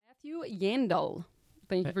Yeandle.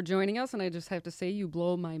 Thank you for joining us, and I just have to say you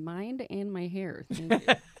blow my mind and my hair. Thank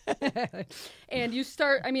you. And you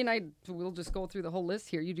start, we'll just go through the whole list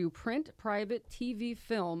here. You do print, private, TV,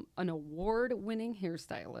 film, an award-winning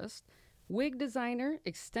hairstylist, wig designer,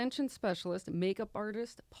 extension specialist, makeup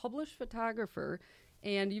artist, published photographer,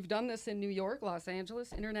 and you've done this in New York, Los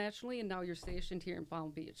Angeles, internationally, and now you're stationed here in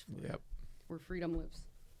Palm Beach, Florida, Yep. where freedom lives.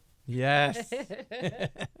 Yes.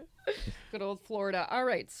 Good old Florida. All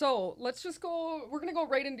right, so let's just go. We're going to go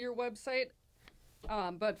right into your website.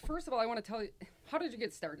 But first of all, I want to tell you, how did you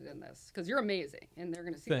get started in this? Because you're amazing, and they're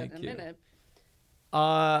going to see that in a minute.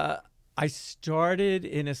 I started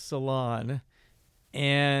in a salon,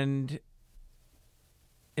 and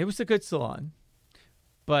it was a good salon.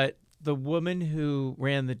 But the woman who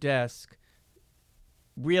ran the desk,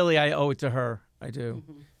 really, I owe it to her. I do.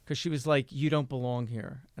 Mm-hmm. Because she was like, you don't belong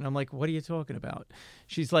here. And I'm like, what are you talking about?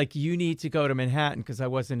 She's like, you need to go to Manhattan, because I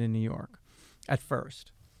wasn't in New York at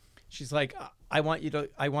first. She's like, I want you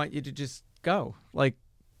to just go. Like,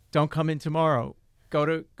 don't come in tomorrow. Go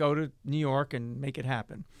to New York and make it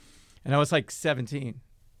happen. And I was like 17.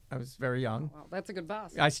 I was very young. Oh, wow, that's a good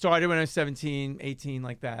boss. I started when I was 17, 18,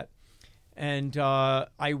 like that. And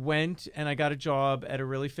I went and I got a job at a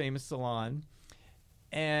really famous salon.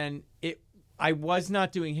 And I was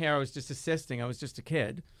not doing hair. I was just assisting. I was just a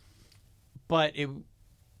kid. But it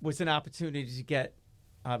was an opportunity to get,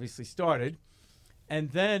 obviously, started.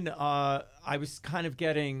 And then I was kind of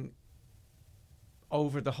getting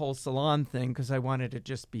over the whole salon thing because I wanted to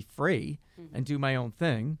just be free and do my own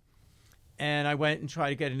thing. And I went and tried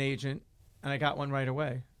to get an agent, and I got one right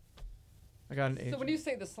away. I got an agent. So when you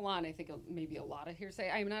say the salon, I think maybe a lot of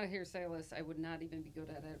hairstylist. I'm not a hairstylist. I would not even be good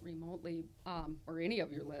at it remotely, or any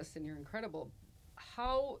of your lists, and you're incredible.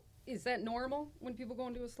 How is that normal when people go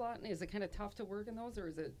into a salon? Is it kind of tough to work in those, or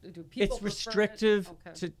is it? Do people? It's restrictive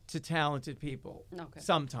to talented people. Okay.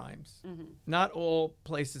 Sometimes, not all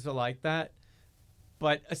places are like that,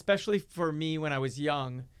 but especially for me when I was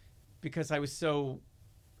young, because I was so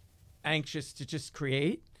anxious to just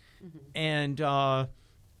create, and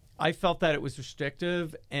I felt that it was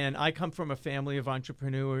restrictive, and I come from a family of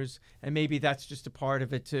entrepreneurs, and maybe that's just a part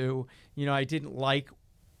of it too. You know, I didn't like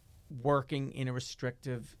working in a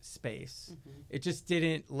restrictive space. It just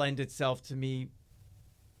didn't lend itself to me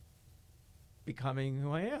becoming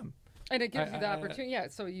who I am. And it gives you the opportunity. Yeah,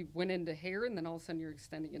 so you went into hair, and then all of a sudden you're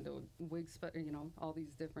extending into wigs, all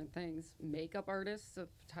these different things. Makeup artists,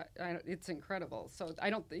 it's incredible. So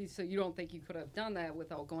you don't think you could have done that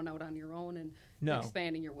without going out on your own and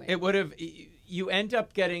expanding your wings? It would have. You end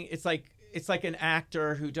up getting. It's like an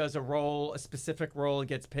actor who does a specific role and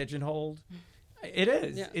gets pigeonholed. It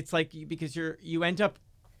is. Yeah. It's like because you end up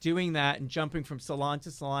doing that and jumping from salon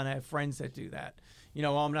to salon. I have friends that do that.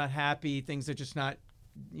 I'm not happy. Things are just not.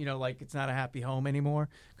 Like it's not a happy home anymore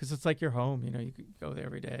because it's like your home. You could go there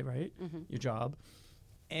every day, right? Your job,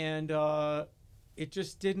 and it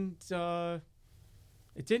just didn't.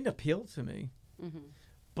 It didn't appeal to me.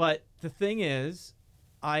 But the thing is,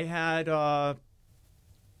 I had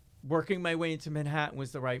working my way into Manhattan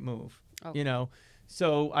was the right move. Oh.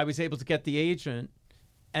 So I was able to get the agent,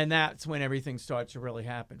 and that's when everything started to really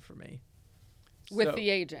happen for me. With the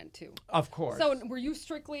agent, too. Of course. So were you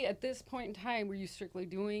strictly, at this point in time,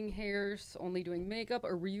 doing hairs, only doing makeup,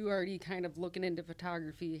 or were you already kind of looking into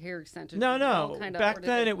photography, hair extensions? No. Back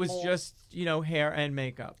then it was just, hair and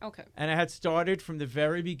makeup. Okay. And I had started from the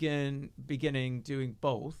very beginning doing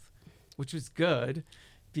both, which was good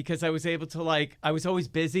because I was able to, I was always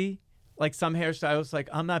busy. Like some hairstylists,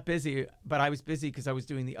 I'm not busy, but I was busy because I was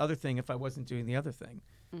doing the other thing if I wasn't doing the other thing.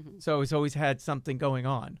 So I was always had something going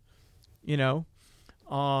on,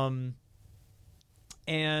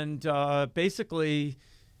 basically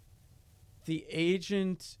the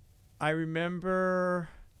agent, I remember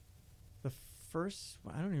I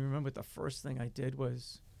don't even remember what the first thing I did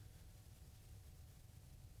was.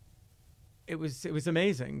 It was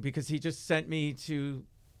amazing because he just sent me to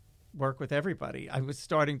work with everybody. I was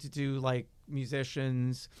starting to do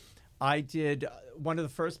musicians. I did, one of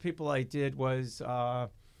the first people I did was,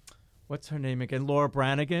 what's her name again? Laura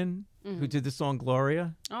Branigan, who did the song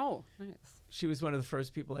Gloria. Oh, nice. She was one of the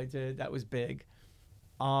first people I did. That was big.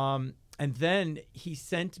 And then he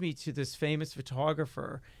sent me to this famous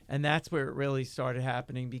photographer, and that's where it really started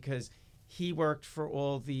happening because he worked for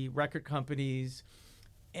all the record companies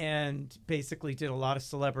and basically did a lot of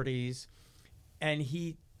celebrities. And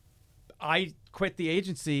I quit the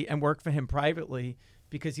agency and worked for him privately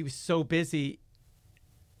because he was so busy.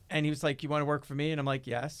 And he was like, you want to work for me? And I'm like,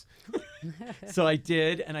 yes. So I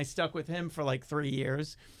did. And I stuck with him for 3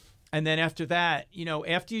 years. And then after that,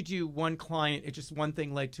 after you do one client, it just one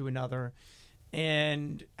thing led to another.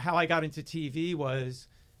 And how I got into TV was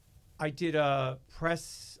I did a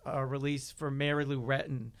press release for Mary Lou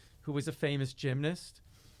Retton, who was a famous gymnast.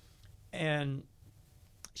 And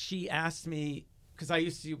she asked me, because I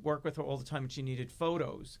used to work with her all the time and she needed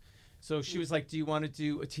photos. So she was like, do you want to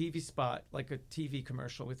do a TV spot, like a TV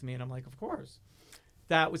commercial with me? And I'm like, of course.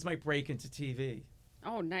 That was my break into TV.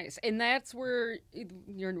 Oh, nice. And that's where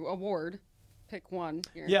your award, pick one.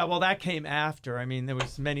 Yeah, well, that came after. I mean, there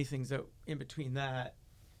was many things in between that.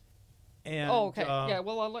 And, okay. Yeah,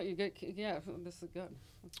 well, I'll let you get... Yeah, this is good.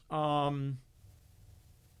 And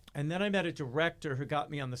then I met a director who got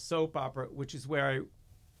me on the soap opera, which is where I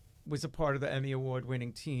was a part of the Emmy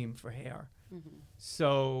Award-winning team for hair. Mm-hmm.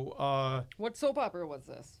 So... what soap opera was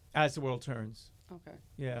this? As the World Turns. Okay.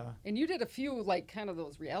 Yeah. And you did a few, like, kind of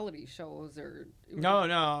those reality shows or... No.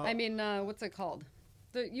 I mean, what's it called?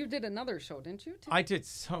 You did another show, didn't you? I did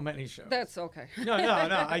so many shows. That's okay. No.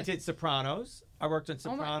 I did Sopranos. I worked on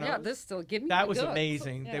Sopranos. Yeah, this still give me that was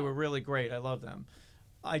amazing. Yeah. They were really great. I love them.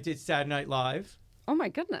 I did Saturday Night Live. Oh my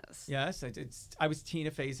goodness. Yes, I did. I was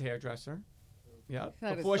Tina Fey's hairdresser. Yeah.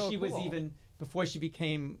 That before is so she cool. was even before she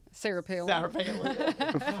became Sarah Palin.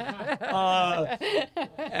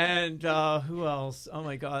 And who else? Oh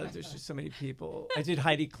my God, there's just so many people. I did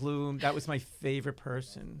Heidi Klum. That was my favorite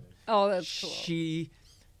person. Oh, that's cool.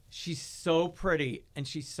 She's so pretty and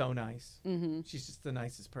she's so nice. Mm-hmm. She's just the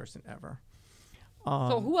nicest person ever.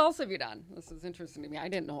 So who else have you done? This is interesting to me. I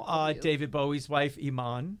didn't know. David Bowie's wife,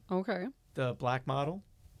 Iman. Okay. The black model.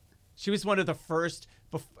 She was one of the first,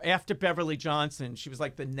 after Beverly Johnson, she was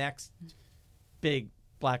like the next big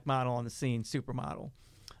black model on the scene, supermodel.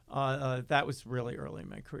 That was really early in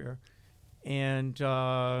my career. And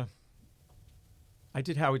I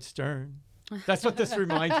did Howard Stern. That's what this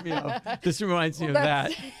reminds me of. This reminds me of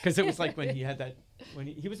that. Because it was like when he had that,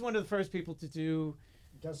 he was one of the first people to do.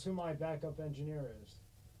 Guess who my backup engineer is?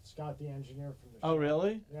 Scott, the engineer from the show. Oh,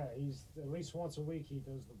 really? Yeah, he's at least once a week he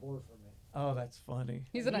does the board for me. Oh, that's funny.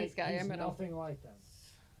 He's a nice guy. He's nothing like them.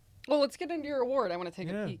 Well, let's get into your award. I want to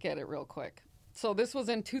take a peek at it real quick. So this was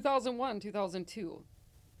in 2001, 2002.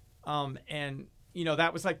 And,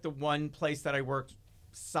 that was like the one place that I worked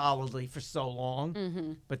solidly for so long.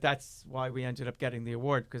 Mm-hmm. But that's why we ended up getting the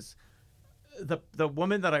award, because the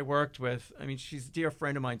woman that I worked with, I mean, she's a dear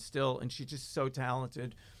friend of mine still, and she's just so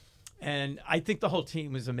talented. And I think the whole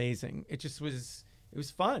team was amazing. It was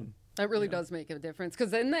fun. That really does make a difference,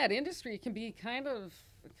 because in that industry it can be kind of.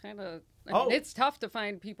 I mean, it's tough to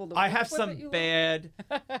find people to. I have some bad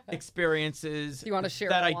experiences you want to share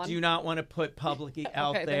that I one? do not want to put publicly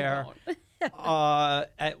out there.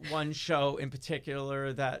 At one show in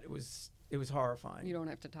particular, that it was horrifying. You don't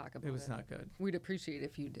have to talk about it. It was not good. We'd appreciate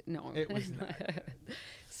if you did. No. It was not good.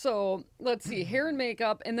 So let's see, hair and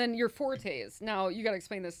makeup, and then your fortes. Now, you got to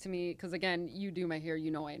explain this to me, because, again, you do my hair.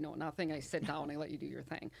 I know nothing. I sit down. I let you do your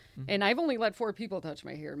thing. Mm-hmm. And I've only let 4 people touch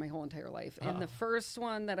my hair my whole entire life. And the first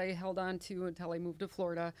one that I held on to until I moved to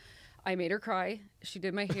Florida, I made her cry. She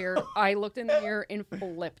did my hair. I looked in the mirror and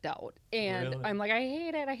flipped out. And really? I'm like, I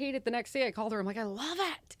hate it. The next day I called her. I'm like, I love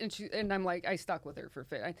it. And I'm like, I stuck with her for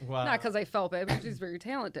fit. Wow. Not because I felt bad, but she's very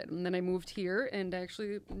talented. And then I moved here, and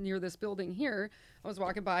actually near this building here, I was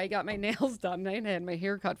walking by, got my nails done, and I had my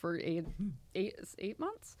hair cut for eight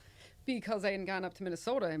months, because I hadn't gone up to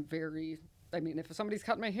Minnesota. If somebody's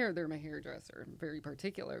cutting my hair, they're my hairdresser. I'm very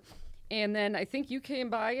particular. And then I think you came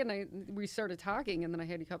by, and we started talking, and then I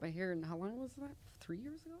had you cut my hair. And how long was that? 3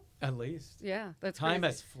 years ago? At least. Yeah, that's time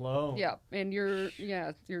crazy. has flown. Yeah, and you're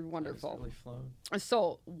wonderful. It's really flown.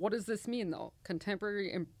 So what does this mean, though?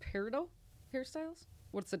 Contemporary imperial hairstyles?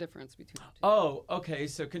 What's the difference between the two? Oh, okay.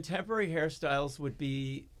 So contemporary hairstyles would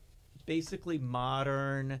be basically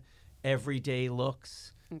modern, everyday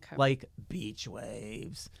looks, like beach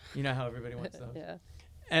waves. You know how everybody wants those? Yeah.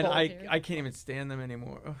 And I can't even stand them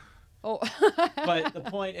anymore. Oh. But the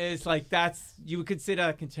point is, like, you would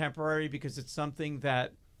consider contemporary because it's something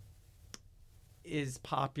that is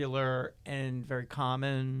popular and very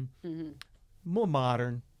common, more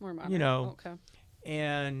modern. More modern. Okay.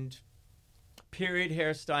 And period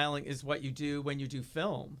hairstyling is what you do when you do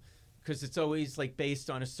film, because it's always like based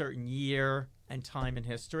on a certain year and time in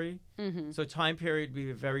history. Mm-hmm. So time period would be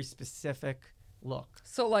a very specific look.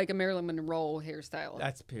 So like a Marilyn Monroe hairstyle.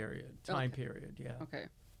 That's period. Time period, yeah. Okay.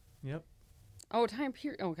 Yep. Oh, time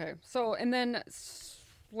period. Okay. So, and then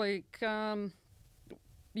like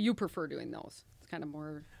you prefer doing those. It's kind of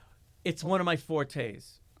more. It's one of my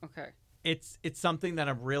fortes. Okay. It's something that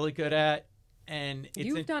I'm really good at. And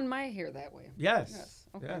you've done my hair that way. Yes.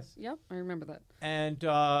 Okay. Yes. Yep, I remember that. And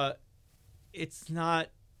it's not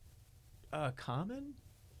Common?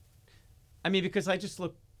 I mean, because I just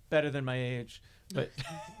look better than my age, but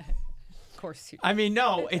Of course you do. I mean,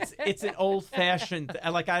 no, it's an old-fashioned,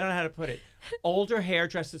 like, I don't know how to put it. Older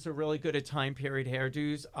hairdressers are really good at time period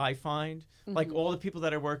hairdos, I find. Like, all the people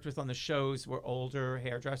that I worked with on the shows were older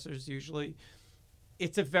hairdressers usually.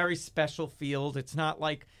 It's a very special field. It's not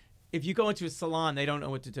like if you go into a salon, they don't know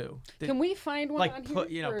what to do. Can we find one like on put,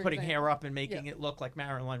 here? For putting example? hair up and making it look like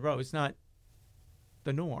Marilyn Monroe is not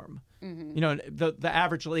the norm. Mm-hmm. You know, the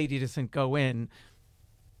average lady doesn't go in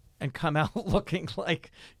and come out looking like,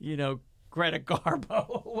 you know, Greta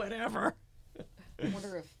Garbo or whatever. I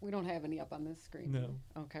wonder if we don't have any up on this screen. No.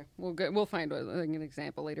 Okay, we'll find an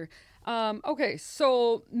example later. Okay,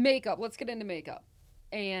 so makeup. Let's get into makeup.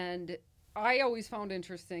 And I always found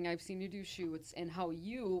interesting. I've seen you do shoots and how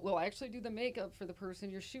you will actually do the makeup for the person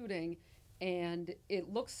you're shooting, and it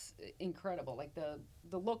looks incredible. Like the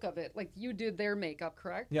look of it. Like you did their makeup,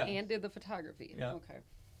 correct? Yeah. And did the photography. Yeah. Okay.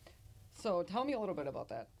 So tell me a little bit about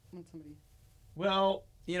that. When somebody. Well,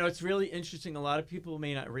 you know, it's really interesting. A lot of people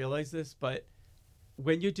may not realize this, but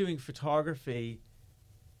when you're doing photography,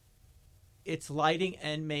 it's lighting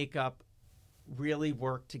and makeup really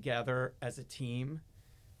work together as a team.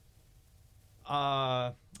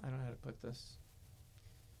 I don't know how to put this.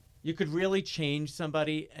 You could really change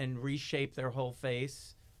somebody and reshape their whole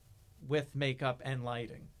face with makeup and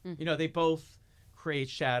lighting. Mm-hmm. You know, they both create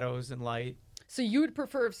shadows and light. So you would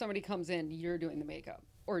prefer if somebody comes in, you're doing the makeup,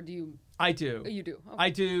 or do you? I do. You do. Okay. I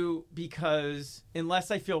do, because unless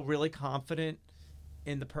I feel really confident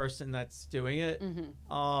in the person that's doing it,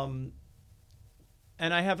 Mm-hmm.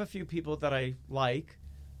 And I have a few people that I like,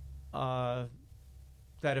 that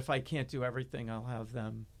if I can't do everything, I'll have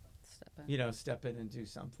them, step in and do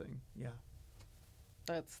something. Yeah.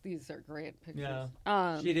 These are great pictures.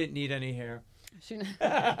 Yeah. She didn't need any hair,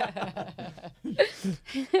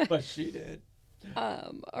 but she did.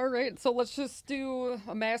 All right, so let's just do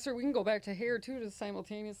a master. We can go back to hair too to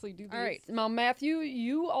simultaneously do these. All right, now Matthew,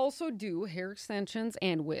 you also do hair extensions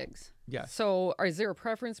and wigs. Yes. So is there a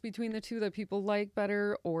preference between the two that people like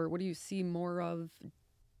better, or what do you see more of?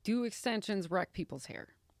 Do extensions wreck people's hair?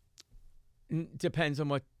 Depends on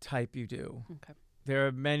what type you do. Okay. There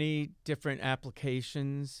are many different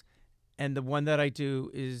applications, and the one that I do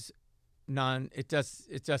is it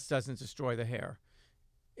just doesn't destroy the hair.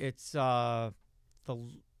 It's the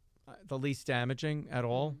least damaging at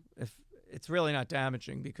all. If it's really not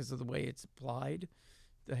damaging because of the way it's applied,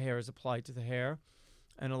 the hair is applied to the hair,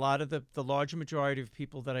 and a lot of the larger majority of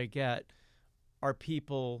people that I get are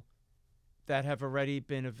people that have already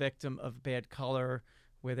been a victim of bad color,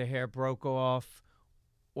 where their hair broke off,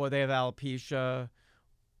 or they have alopecia,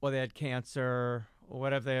 or they had cancer, or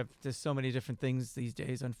whatever they have. There's so many different things these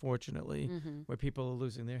days, unfortunately, where people are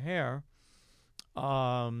losing their hair.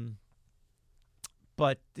 But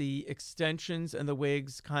the extensions and the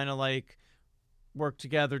wigs kind of like work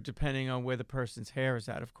together depending on where the person's hair is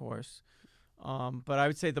at, of course. But I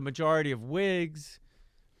would say the majority of wigs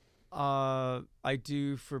I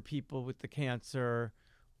do for people with the cancer,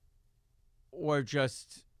 or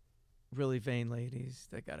just really vain ladies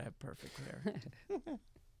that gotta have perfect hair.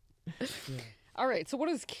 Yeah. All right, so what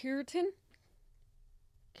is keratin?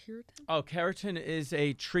 Oh, keratin is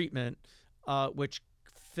a treatment which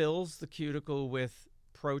fills the cuticle with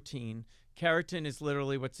protein. Keratin is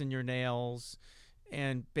literally what's in your nails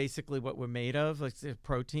and basically what we're made of, like the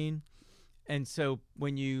protein. And so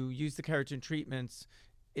when you use the keratin treatments,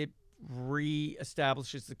 it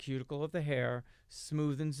re-establishes the cuticle of the hair,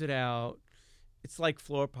 smoothens it out. It's like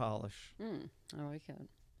floor polish. I like it.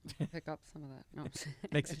 I'll pick up some of that. No.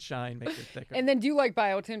 Makes it shine, makes it thicker. And then do you like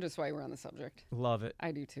biotin, just while we're on the subject? Love it.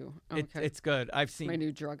 I do too. Okay. It's good. I've seen my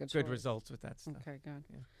new drug of good choice. results with that stuff. Okay, good.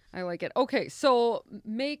 Yeah. I like it. Okay, so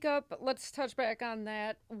makeup, let's touch back on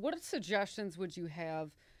that. What suggestions would you have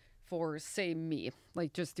for, say, me?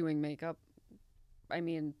 Like just doing makeup? I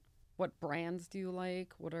mean, what brands do you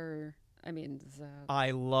like?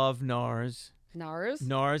 I love NARS. NARS?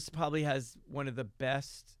 NARS probably has one of the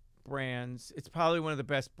best brands. It's probably one of the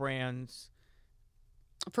best brands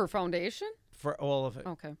For foundation? for all of it.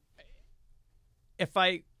 Okay. If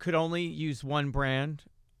I could only use one brand,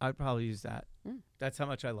 I'd probably use that. That's how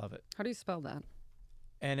much I love it. How do you spell that?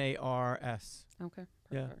 NARS. Okay,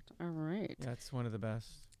 Yeah. perfect. All right. Yeah, it's one of the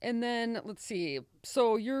best. And then let's see.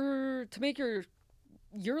 So to make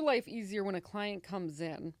your life easier when a client comes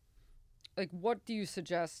in, like what do you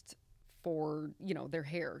suggest for, their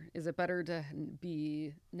hair? Is it better to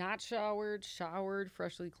be not showered,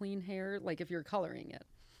 freshly clean hair? Like if you're coloring it?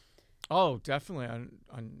 Oh, definitely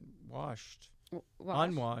unwashed.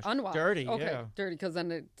 Unwashed. Unwashed. Dirty, Okay, yeah. dirty because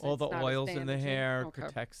then it's All the not as oils in the damaging. hair Okay.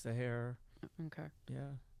 protects the hair. Okay. Yeah.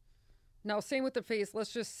 Now, same with the face.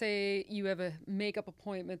 Let's just say you have a makeup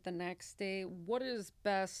appointment the next day. What is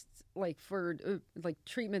best, like for like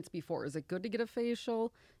treatments before? Is it good to get a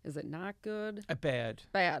facial? Is it not good? Bad.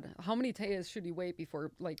 Bad. How many days should you wait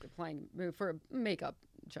before like applying for a makeup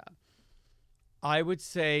job? I would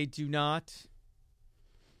say do not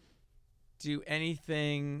do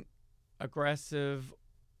anything aggressive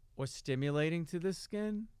or stimulating to the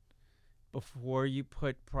skin before you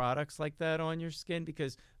put products like that on your skin,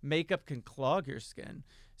 because makeup can clog your skin.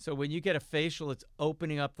 So when you get a facial, it's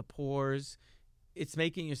opening up the pores. It's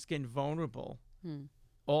making your skin vulnerable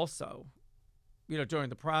also, during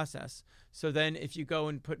the process. So then if you go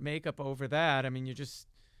and put makeup over that, I mean, you're just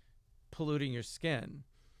polluting your skin.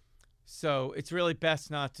 So it's really best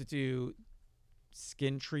not to do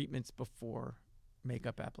skin treatments before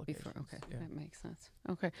makeup applications. Okay, Yeah. that makes sense.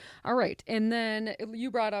 Okay, all right. And then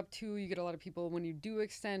you brought up too, you get a lot of people when you do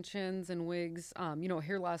extensions and wigs,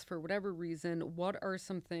 hair loss for whatever reason. What are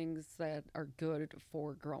some things that are good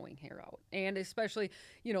for growing hair out? And especially,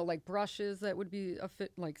 like brushes that would be a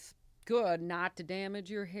fit, like good not to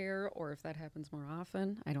damage your hair, or if that happens more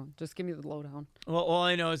often. I don't. Just give me the lowdown. Well, all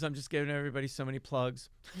I know is I'm just giving everybody so many plugs.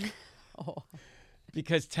 Oh.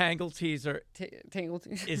 Because Tangle Teezer Tangle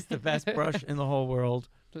Teezer is the best brush in the whole world.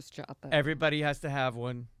 Just jot that. Everybody has to have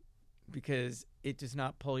one because it does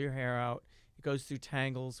not pull your hair out. It goes through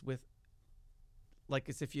tangles with, like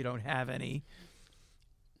as if you don't have any.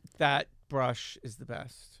 That brush is the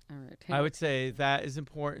best. All right. I would say that is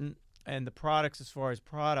important. And the products, as far as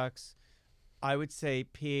products, I would say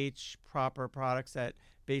pH proper products that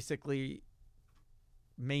basically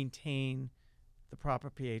maintain the proper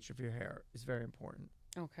pH of your hair is very important.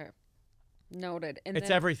 Okay. Noted. And it's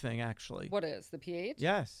then, everything, actually. What is the pH?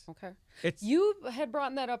 Yes. Okay. It's You had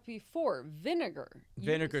brought that up before. Vinegar.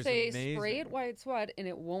 Vinegar's you say amazing. spray it while it's wet, and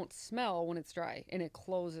it won't smell when it's dry, and it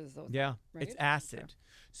closes those. Yeah, right? it's acid. Okay.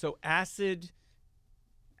 So acid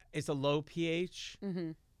is a low pH,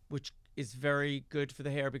 which is very good for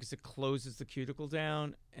the hair because it closes the cuticle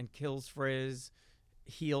down and kills frizz,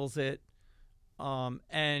 heals it.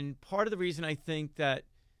 And part of the reason I think that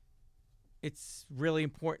it's really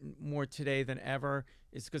important more today than ever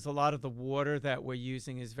is because a lot of the water that we're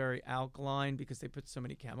using is very alkaline because they put so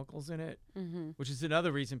many chemicals in it, which is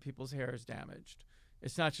another reason people's hair is damaged.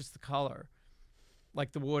 It's not just the color.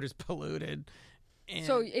 Like the water's polluted.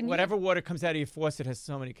 And whatever water comes out of your faucet has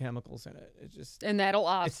so many chemicals in it. It just and that'll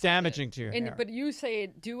it's damaging to your hair. But you say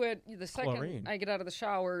do it the second Chlorine. I get out of the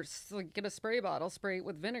shower, get a spray bottle, spray it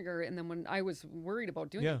with vinegar, and then when I was worried about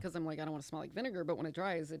doing it because I'm like I don't want to smell like vinegar, but when it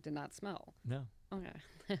dries, it did not smell. No.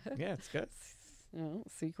 Okay. Yeah, it's good.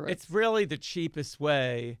 Secret. It's really the cheapest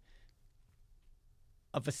way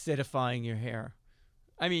of acidifying your hair.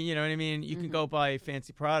 I mean, you know what I mean? You can go buy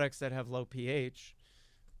fancy products that have low pH,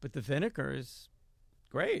 but the vinegar is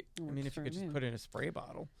great. I mean, if you could just put it in a spray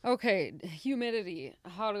bottle. Okay, humidity.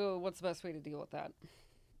 What's the best way to deal with that?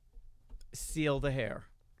 Seal the hair.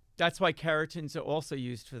 That's why keratins are also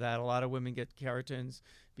used for that. A lot of women get keratins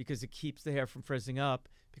because it keeps the hair from frizzing up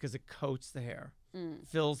because it coats the hair.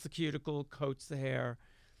 Fills the cuticle, coats the hair.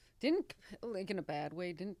 Didn't, like in a bad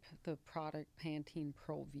way, didn't the product Pantene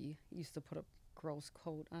Pro V used to put a gross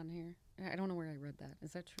coat on hair? I don't know where I read that.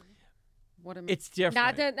 Is that true? It's different.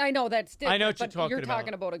 Not that I know that's different. I know what you're but talking you're about.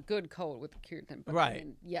 talking about a good coat with the keratin. But Right. I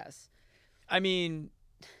mean, yes. I mean,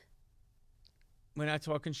 we're not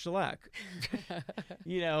talking shellac.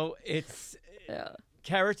 It's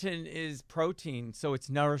keratin is protein, so it's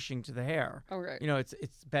nourishing to the hair. Oh, right.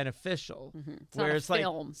 It's beneficial. It's not a Whereas like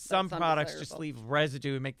film some that's products just undesirable. leave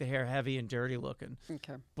residue and make the hair heavy and dirty looking.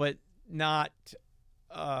 Okay. But not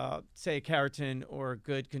say a keratin or a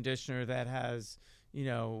good conditioner that has,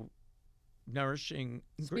 nourishing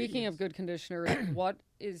Speaking of ingredients. good conditioner, what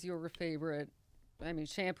is your favorite? I mean,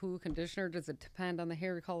 shampoo, conditioner. Does it depend on the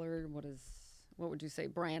hair color? What would you say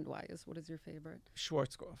brand wise? What is your favorite?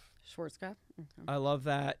 Schwarzkopf. Schwarzkopf. Okay. I love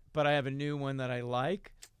that, but I have a new one that I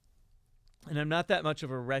like, and I'm not that much of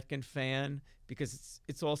a Redken fan because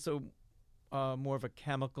it's also more of a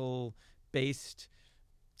chemical based.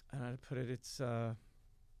 I don't know how to put it. It's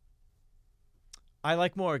I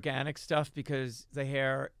like more organic stuff because the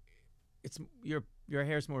hair, your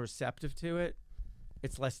hair's more receptive to it.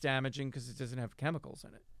 It's less damaging because it doesn't have chemicals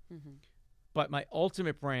in it. But my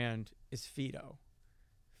ultimate brand is Fido.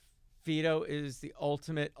 Fido is the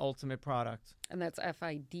ultimate product. And that's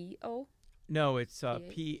FIDO? No, it's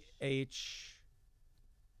PHYTO.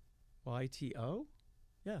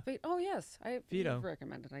 Yeah. Wait, oh yes, Vito. you've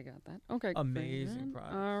recommended. I got that. Okay. Amazing great.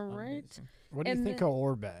 product. All right. Amazing. What do you And think then- of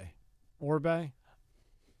Orbe? Orbe?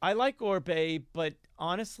 I like Orbe, but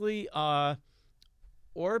honestly,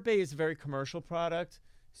 Orbe is a very commercial product.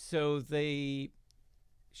 So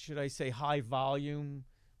should I say, high volume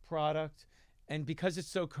product. And because it's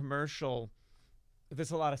so commercial,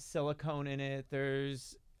 there's a lot of silicone in it.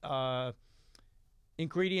 There's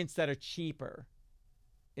ingredients that are cheaper,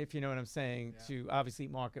 if you know what I'm saying, to obviously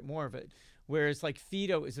market more of it. Whereas like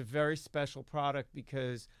Fido is a very special product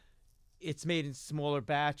because it's made in smaller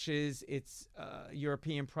batches. It's a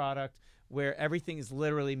European product where everything is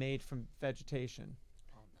literally made from vegetation.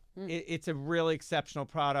 It's a really exceptional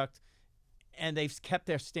product, and they've kept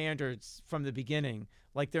their standards from the beginning.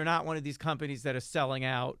 Like, they're not one of these companies that are selling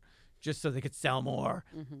out just so they could sell more,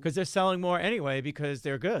 because they're selling more anyway because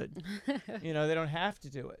they're good. They don't have to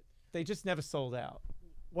do it. They just never sold out.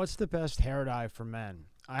 What's the best hair dye for men?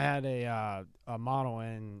 I had a model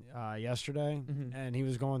in yesterday, and he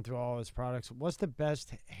was going through all his products. What's the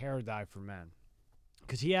best hair dye for men?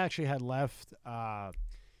 Because he actually had left,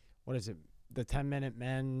 what is it, the 10-minute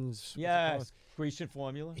men's? Yes, Grecian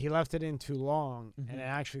formula. He left it in too long, and it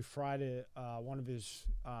actually fried one of his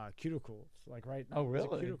cuticles, like right now. Oh,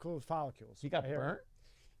 really? Cuticle follicles. He got right here. burnt?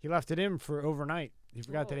 He left it in for overnight. He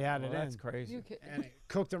forgot that he had it That's in. crazy. And it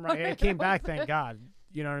cooked him right. It came back, thank God.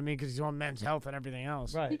 You know what I mean? Because he's on Men's Health and everything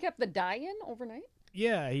else. Right. He kept the dye in overnight?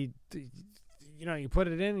 Yeah, you put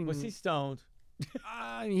it in. And, Was he stoned?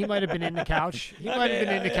 he might have been in the couch. He might have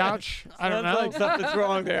been in the couch. I don't know. Sounds like something's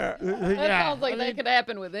wrong there. That sounds like that could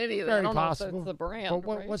happen with anything. I very don't know possible. if that's the brand.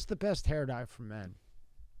 But right? what's the best hair dye for men?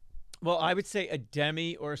 Well, I would say a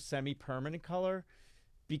demi or a semi-permanent color,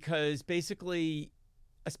 because basically,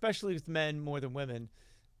 especially with men more than women,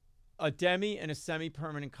 a demi and a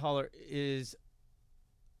semi-permanent color is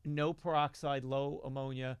no peroxide, low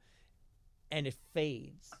ammonia, and it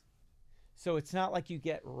fades. So it's not like you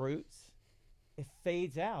get roots. It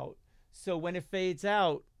fades out. So when it fades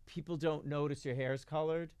out, people don't notice your hair's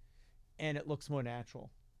colored, and it looks more natural.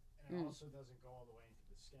 And it also doesn't go all the way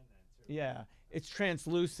into the skin then, too. Yeah, it's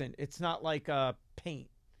translucent. It's not like paint,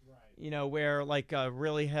 Right. where like a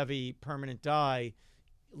really heavy permanent dye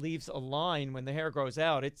leaves a line when the hair grows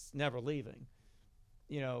out. It's never leaving.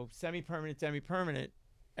 Semi-permanent, demi-permanent,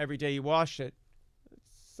 every day you wash it, it's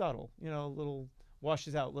subtle, little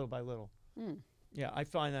washes out little by little. Yeah, I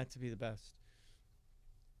find that to be the best.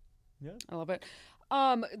 Yeah. I love it.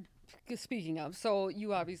 Speaking of, so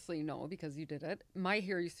you obviously know because you did it. My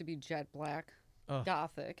hair used to be jet black,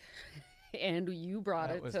 gothic, and you brought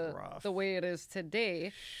That it was to rough. the way it is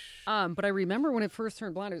today. But I remember when it first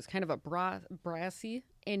turned blonde, it was kind of a brassy,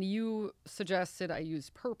 and you suggested I use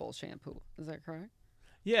purple shampoo. Is that correct?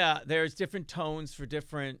 Yeah, there's different tones for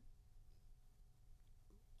different.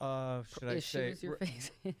 Should I say Issues you're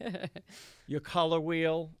facing. your color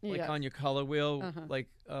wheel? Like Yeah. on your color wheel,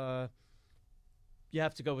 Uh-huh. you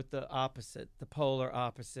have to go with the opposite, the polar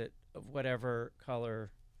opposite of whatever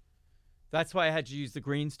color. That's why I had to use the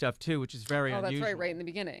green stuff too, which is very Oh, that's unusual. right in the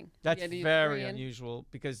beginning. That's You had to use very green. unusual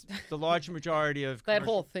because the large majority of That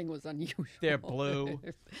commercial- whole thing was unusual. They're blue,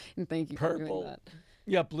 And thank you for purple. doing that.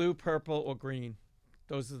 Yeah, blue, purple, or green.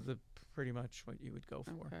 Those are pretty much what you would go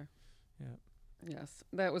for. Okay. Yeah. Yes,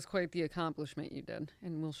 that was quite the accomplishment you did,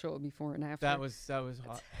 and we'll show it before and after. That was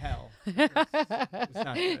hot. Hell. It was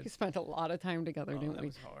not good. We spent a lot of time together, Oh, didn't that we?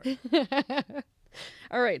 was hard.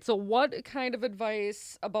 All right. So, what kind of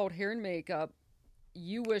advice about hair and makeup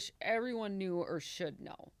you wish everyone knew or should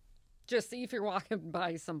know? Just see if you're walking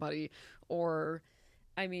by somebody, or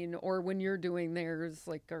when you're doing theirs,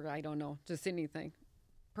 or I don't know, just anything.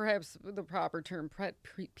 Perhaps the proper term, pet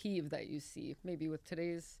peeve that you see, maybe with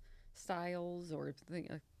today's styles or a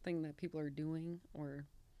thing that people are doing, or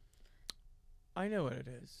I know what it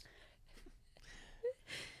is.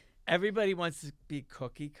 Everybody wants to be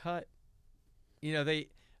cookie cut.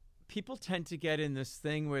 People tend to get in this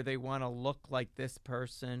thing where they want to look like this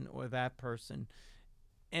person or that person.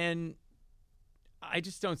 And I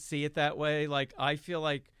just don't see it that way. Like, I feel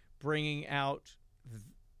like bringing out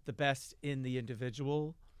the best in the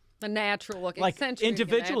individual. the natural look, Like accentuating a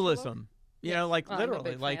natural look. individualism. Like Well, I'm a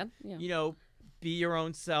literally. big Like, fan, yeah. be your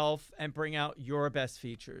own self and bring out your best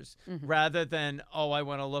features rather than, I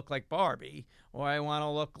want to look like Barbie or I want to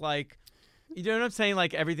look like, you know what I'm saying?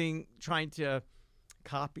 Like everything trying to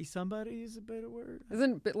copy somebody is a better word.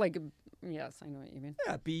 Isn't it yes, I know what you mean.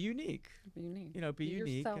 Yeah, be unique. Be unique. Be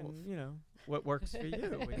unique yourself. and, what works for you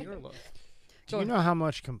and your look. Do you know how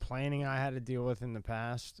much complaining I had to deal with in the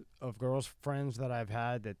past of girls friends that I've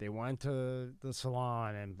had that they went to the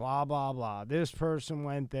salon and blah blah blah. This person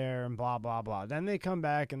went there and blah blah blah. Then they come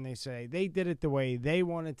back and they say they did it the way they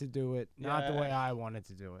wanted to do it, not the way I wanted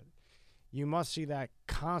to do it. You must see that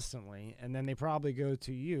constantly, and then they probably go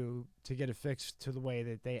to you to get it fixed to the way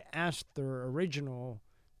that they asked their original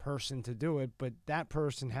person to do it, but that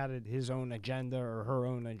person had his own agenda or her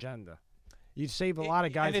own agenda. You'd save a lot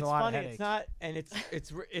of guys a lot of headaches.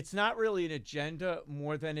 It's not really an agenda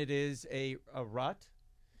more than it is a rut.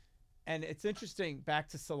 And it's interesting, back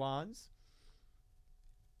to salons.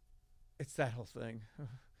 It's that whole thing.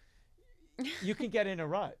 You can get in a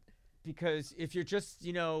rut because if you're just,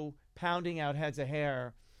 pounding out heads of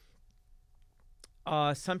hair,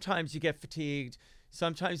 sometimes you get fatigued.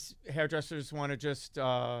 Sometimes hairdressers want to just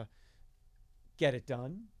get it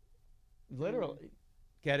done. Literally.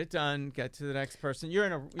 Get it done. Get to the next person. You're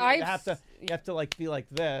in a. You have to like be like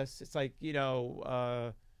this. It's like you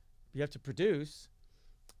have to produce,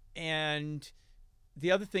 and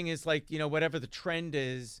the other thing is like whatever the trend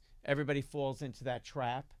is, everybody falls into that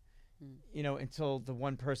trap, until the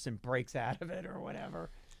one person breaks out of it or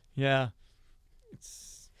whatever. Yeah,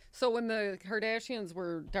 it's. So when the Kardashians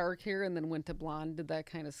were dark hair and then went to blonde, did that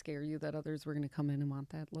kind of scare you that others were going to come in and want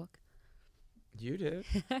that look? You did.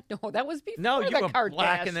 No, that was before No, you the were Kardashians.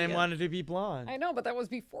 black and then wanted to be blonde. I know, but that was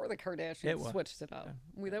before the Kardashians switched it up.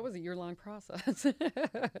 Yeah. That was a year-long process.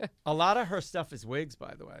 A lot of her stuff is wigs,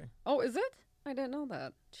 by the way. Oh, is it? I didn't know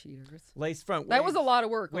that. Cheaters. Lace front wigs. That was a lot of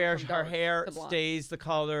work. Where her hair stays the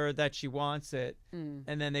color that she wants it, Mm.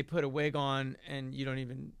 and then they put a wig on, and you don't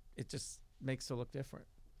even. It just makes her look different.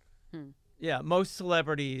 Yeah, most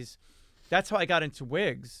celebrities. That's how I got into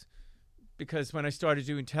wigs. Because when I started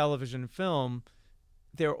doing television and film,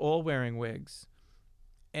 they're all wearing wigs.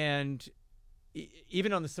 And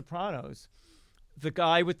even on The Sopranos, the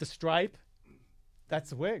guy with the stripe,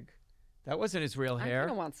 that's a wig. That wasn't his real hair. I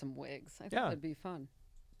kind of want some wigs. I think that'd be fun.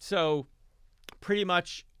 So pretty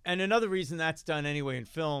much, and another reason that's done anyway in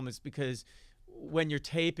film is because when you're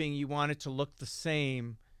taping, you want it to look the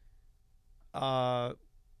same.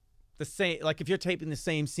 Like if you're taping the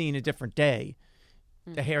same scene a different day,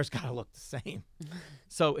 the hair's got to look the same.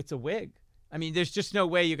 So it's a wig. I mean, there's just no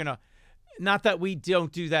way you're going to, not that we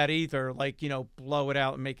don't do that either, like, blow it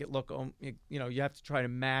out and make it look, you have to try to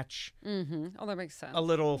match Oh, that makes sense. a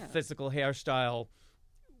little physical hairstyle,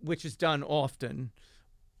 which is done often,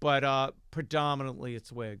 but predominantly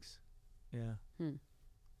it's wigs. Yeah.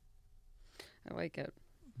 I like it.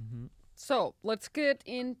 Mm-hmm. So let's get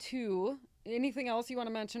into anything else you want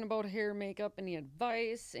to mention about hair, makeup, any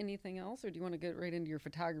advice, anything else? Or do you want to get right into your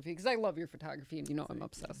photography? Because I love your photography and I'm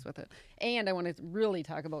obsessed with it. And I want to really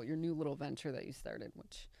talk about your new little venture that you started,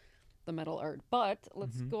 which the metal art. But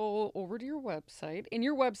let's go over to your website. And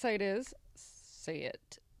your website is, say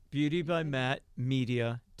it.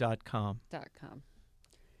 beautybymattmedia.com.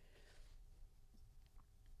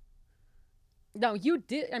 Now, you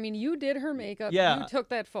did her makeup. Yeah. You took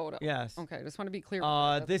that photo. Yes. Okay, I just want to be clear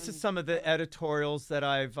about that. This is some of the editorials that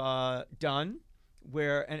I've done,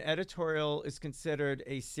 where an editorial is considered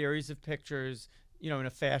a series of pictures, in a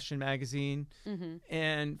fashion magazine.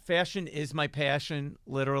 And fashion is my passion,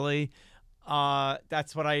 literally.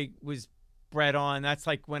 That's what I was bred on. That's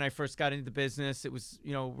like when I first got into the business. It was,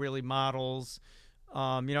 really models.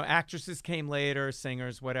 Actresses came later,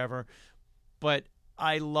 singers, whatever. But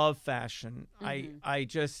I love fashion. I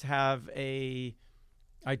just have I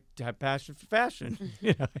have passion for fashion.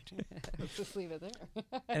 Let's just leave it there.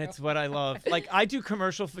 And it's what I love. Like I do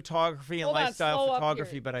commercial photography and lifestyle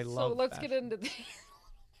photography, but I love. So let's fashion. get into the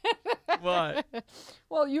What?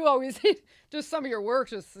 Well, you always just some of your work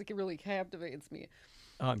just really captivates me.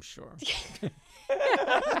 I'm sure.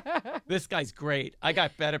 This guy's great. I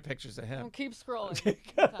got better pictures of him. Don't keep scrolling.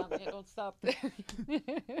 Tommy, don't stop there.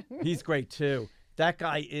 He's great too. That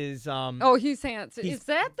guy is he's handsome. Is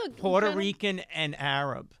that the Puerto Rican and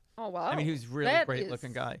Arab? Oh wow! I mean, he's really great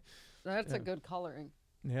looking guy. That's a good coloring.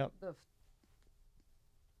 Yep.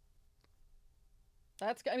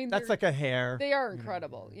 That's like a hair. They are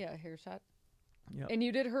incredible. Yeah, hair shot. Yep. And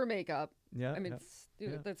you did her makeup. Yeah. I mean,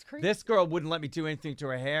 that's crazy. This girl wouldn't let me do anything to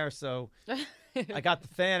her hair, so I got the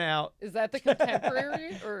fan out. Is that the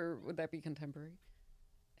contemporary, or would that be contemporary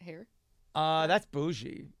hair? That's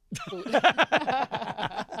bougie.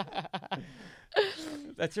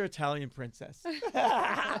 That's her Italian princess.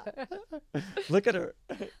 Look at her.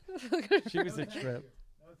 She was a trip.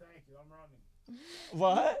 No, thank you. I'm running.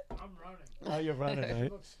 What? I'm running. Oh, you're running, She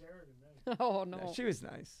right? looks scared of me. Oh no. She was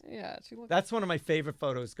nice. Yeah, she looked. That's one of my favorite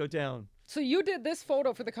photos. Go down. So you did this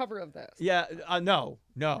photo for the cover of this? Yeah, no.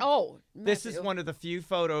 Oh, This is Matthew. one of the few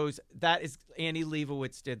photos that is Annie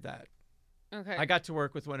Leibovitz did that. Okay. I got to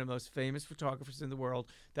work with one of the most famous photographers in the world.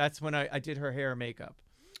 That's when I did her hair and makeup.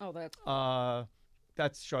 Oh, that's.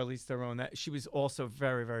 That's Charlize Theron. That she was also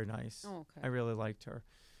very, very nice. Oh, okay. I really liked her.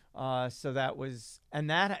 So that was, and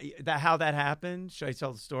that how that happened. Should I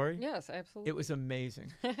tell the story? Yes, absolutely. It was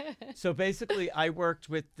amazing. So basically, I worked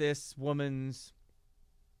with this woman's,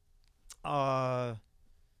 the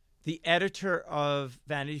editor of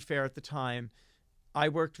Vanity Fair at the time. I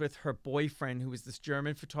worked with her boyfriend, who was this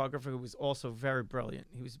German photographer who was also very brilliant.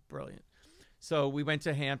 He was brilliant. So we went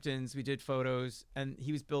to Hamptons, we did photos, and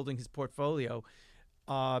he was building his portfolio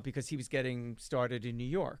because he was getting started in New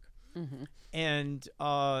York. Mm-hmm. And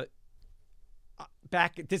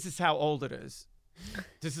this is how old it is.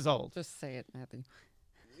 This is old. Just say it, Matthew.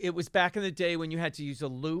 It was back in the day when you had to use a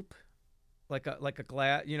loop, like a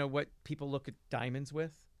glass, what people look at diamonds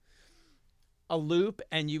with. A loop,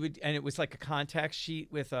 and it was like a contact sheet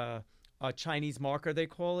with a Chinese marker, they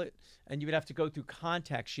call it, and you would have to go through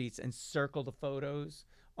contact sheets and circle the photos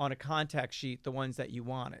on a contact sheet, the ones that you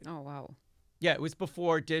wanted. Oh, wow. Yeah, it was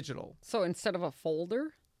before digital. So instead of a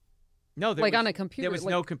folder? No, on a computer? There was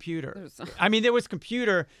no computer. There's- I mean, there was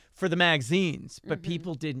computer for the magazines, but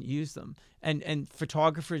people didn't use them, and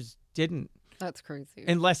photographers didn't, That's crazy.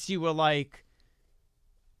 unless you were like.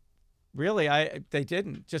 Really, they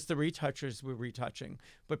didn't. Just the retouchers were retouching.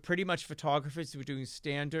 But pretty much photographers were doing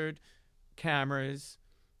standard cameras,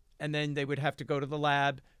 and then they would have to go to the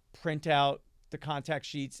lab, print out the contact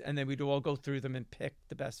sheets, and then we'd all go through them and pick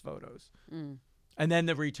the best photos. Mm. And then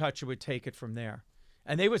the retoucher would take it from there.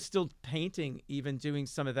 And they were still painting, even doing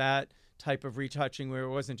some of that type of retouching where it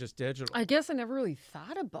wasn't just digital. I guess I never really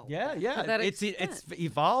thought about Yeah, that. yeah. To that It's extent.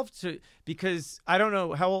 evolved to, because I don't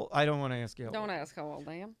know how old, I don't want to ask you how Don't old. ask how old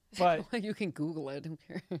I am. But you can Google it. I don't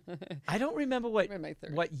care. I don't remember I'm in my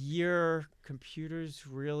 30s. what year computers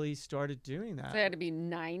really started doing that. They had to be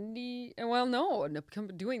 90. Well, no,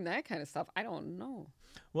 doing that kind of stuff. I don't know.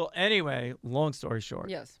 Well, anyway, long story short.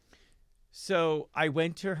 Yes. So I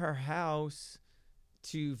went to her house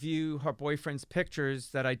to view her boyfriend's pictures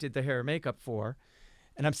that I did the hair and makeup for.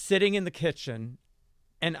 And I'm sitting in the kitchen,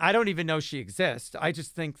 and I don't even know she exists. I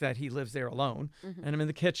just think that he lives there alone. Mm-hmm. And I'm in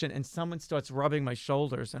the kitchen, and someone starts rubbing my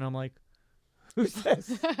shoulders, and I'm like, who's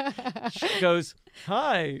this? She goes,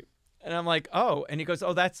 hi. And I'm like, oh. And he goes,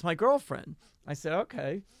 oh, that's my girlfriend. I said,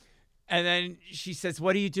 okay. And then she says,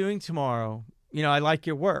 what are you doing tomorrow? I like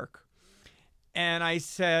your work. And I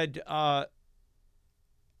said, I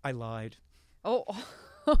lied. Oh.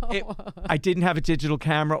 I didn't have a digital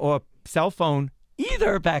camera or a cell phone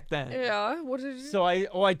either back then. Yeah. What did you? So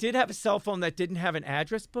I did have a cell phone that didn't have an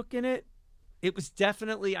address book in it. It was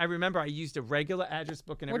definitely, I remember I used a regular address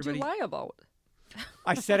book, and What'd everybody. you lie about?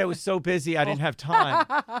 I said I was so busy I didn't have time.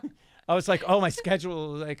 I was like, oh, my schedule,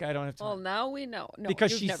 like I don't have time. Well, now we know. No,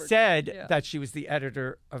 Because you've she never said done it. Yeah. that she was the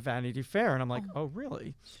editor of Vanity Fair, and I'm like, oh,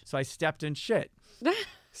 really? So I stepped in shit.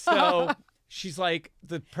 So she's like,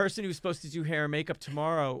 the person who's supposed to do hair and makeup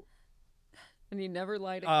tomorrow, And you never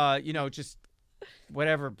lied again. just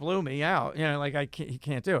whatever blew me out. Like he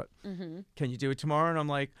can't do it. Mm-hmm. Can you do it tomorrow? And I'm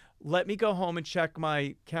like, let me go home and check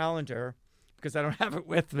my calendar because I don't have it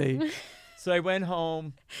with me. So I went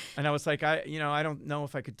home, and I was like, I don't know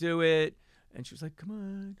if I could do it. And she was like, come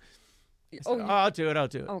on. I said, I'll do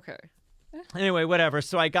it. Okay. Anyway, whatever.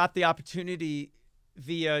 So I got the opportunity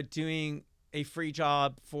via doing a free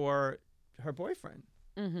job for her boyfriend.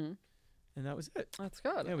 Mm-hmm. And that was it. That's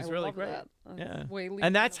good. It was I really love great. That. Yeah. Way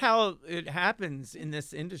And that's how it happens in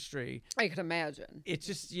this industry. I can imagine. It's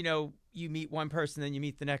just, you meet one person, then you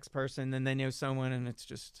meet the next person, then they know someone, and it's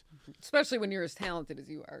just. Especially when you're as talented as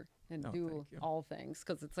you are and Oh, do thank you. all things.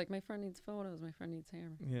 Because it's like, my friend needs photos, my friend needs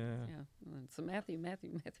hair. Yeah. Yeah. So Matthew.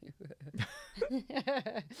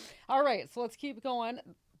 All right. So let's keep going.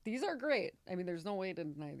 These are great. I mean, there's no way to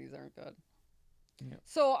deny these aren't good. Yeah.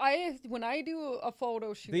 So when I do a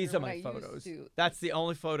photo shoot, These or are when my I used photos. to, That's the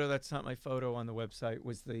only photo that's not my photo on the website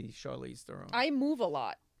was the Charlize Theron. I move a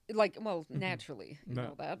lot. Naturally, you No.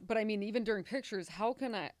 know that. But I mean, even during pictures, how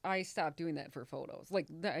can I stop doing that for photos?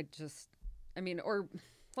 Or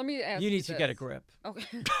let me ask You you need to get a this. grip.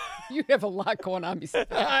 Okay. You have a lot going on besides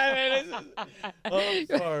that. I'm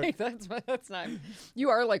sorry. That's not. You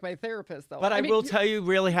are like my therapist, though. But I mean, will tell you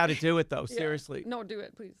really how to do it, though. Yeah. Seriously. No, do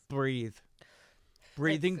it, please. Breathe.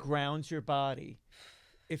 Breathing That's- grounds your body.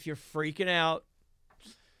 If you're freaking out,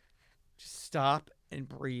 just stop and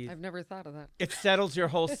breathe. I've never thought of that. It settles your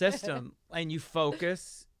whole system, and you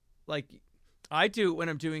focus. Like I do it when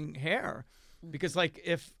I'm doing hair, because like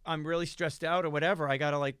if I'm really stressed out or whatever, I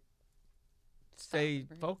gotta like stay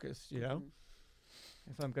right? focused, you know,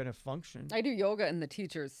 if I'm going to function. I do yoga, and the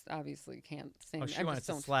teachers obviously can't sing. Oh, she I wants just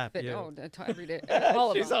to don't slap fit. you. Oh, every day.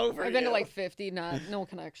 All of She's them. over I've been to you. like 50, no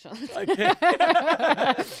connection. Okay.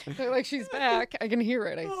 They're like, she's back. I can hear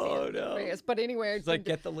it. I see Oh, it in her no. face. But anyway, It's like,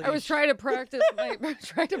 get the leash. I was trying to practice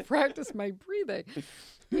my breathing,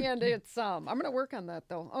 and it's I'm gonna work on that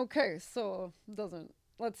though. Okay, so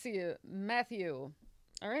let's see, Matthew.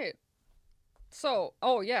 All right. So,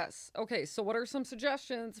 oh yes. Okay, so what are some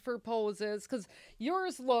suggestions for poses? Because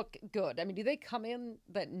yours look good. I mean, do they come in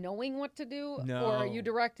that knowing what to do, No. or are you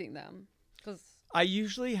directing them? Because I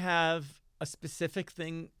usually have a specific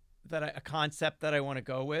thing a concept that I want to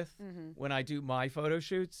go with when I do my photo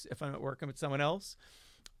shoots, if I'm working with someone else.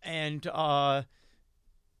 And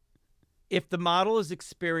if the model is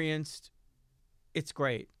experienced, it's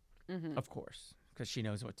great, of course, because she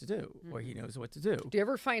knows what to do or he knows what to do. do you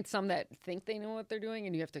ever find some that think they know what they're doing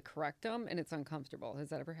and you have to correct them and it's uncomfortable? Has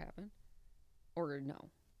that ever happened? Or no?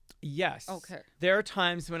 Yes. Okay. There are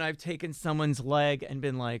times when I've taken someone's leg and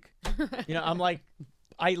been like, I'm like,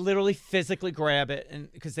 I literally physically grab it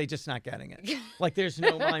and because they're just not getting it. Like there's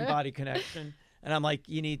no mind-body connection. And I'm like,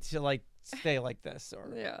 you need to like stay like this.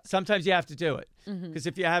 Or sometimes you have to do it. Because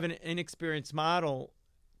if you have an inexperienced model,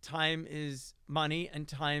 time is money and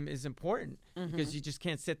time is important because you just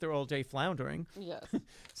can't sit there all day floundering. Yes.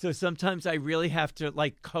 So sometimes I really have to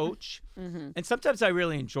like coach and sometimes I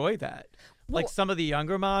really enjoy that. Like some of the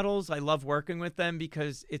younger models, I love working with them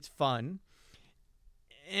because it's fun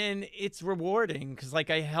and it's rewarding because like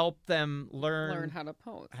I help them learn how to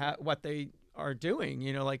pose. What they are doing,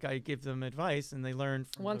 like I give them advice and they learn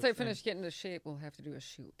from Once those I finish things. getting into shape, we'll have to do a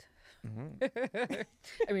shoot.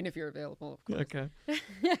 I mean, if you're available, of course. Okay.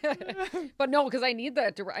 But no, because I need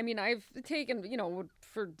that. I mean, I've taken,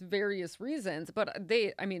 for various reasons, but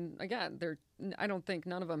again, I don't think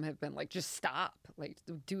none of them have been like, just stop, like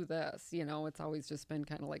do this, it's always just been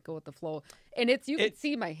kind of like go with the flow. And you can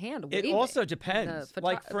see my hand It waving also depends.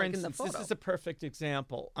 Like for in the instance, this photo. is a perfect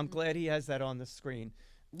example. I'm glad he has that on the screen.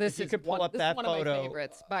 This If you is could pull up that one photo. of my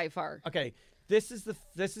favorites by far. Okay. This is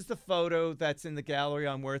the photo that's in the gallery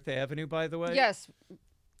on Worth Avenue, by the way. Yes.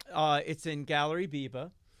 It's in Gallery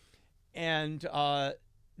Biba. And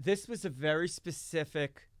this was a very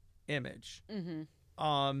specific image.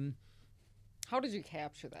 How did you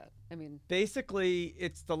capture that? I mean, basically,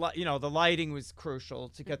 it's the lighting was crucial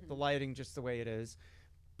to get the lighting just the way it is.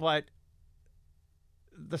 But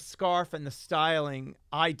the scarf and the styling,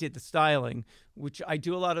 I did the styling, which I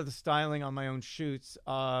do a lot of the styling on my own shoots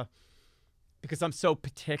because I'm so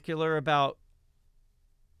particular about,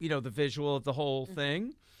 the visual of the whole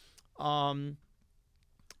thing. And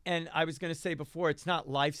I was going to say before, it's not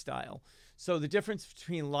lifestyle. So the difference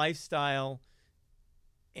between lifestyle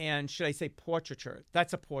and, should I say, portraiture,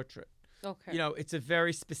 that's a portrait. okay. It's a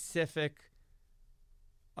very specific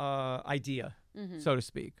idea, so to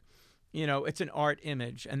speak. It's an art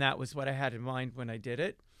image, and that was what I had in mind when I did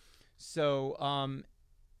it. So,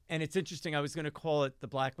 and it's interesting, I was going to call it the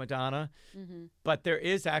Black Madonna, but there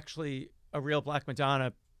is actually a real Black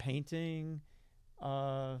Madonna painting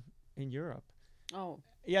in Europe. Oh.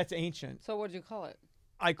 Yeah, it's ancient. So what did you call it?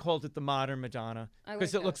 I called it the modern Madonna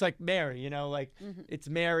because like it looks like Mary, it's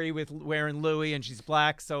Mary wearing Louis and she's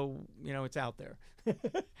black. So, it's out there.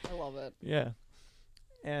 I love it. Yeah.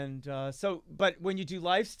 And but when you do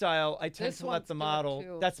lifestyle, I tend to let the model.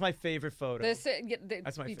 too. That's my favorite photo. That's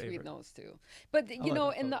my between favorite. those two. But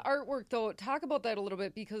like in that the artwork though, talk about that a little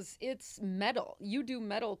bit because it's metal. You do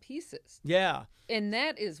metal pieces. Yeah. And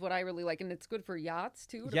that is what I really like, and it's good for yachts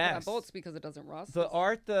too. To put Yes. on boats because it doesn't rust. The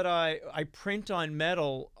art that I print on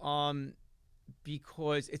metal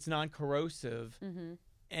because it's non-corrosive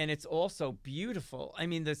and it's also beautiful. I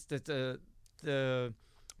mean, the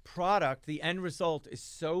product, the end result is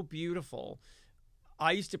so beautiful.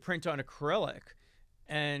 I used to print on acrylic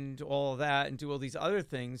and all of that and do all these other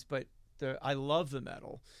things, but I love the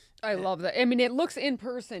metal. I love that. I mean, it looks in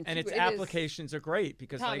person, and too. its applications are great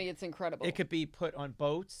because Tommy, it's incredible. It could be put on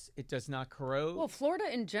boats. It does not corrode. Well, Florida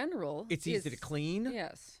in general. It's easy to clean.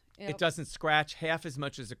 Yes. Yep. It doesn't scratch half as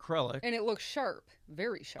much as acrylic. And it looks sharp,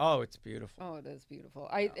 very sharp. Oh, it's beautiful. Oh, it is beautiful.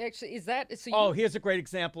 Is that so? Here's a great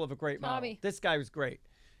example of a great model. Tommy. This guy was great.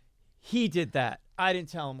 He did that. I didn't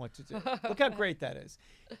tell him what to do. Look how great that is.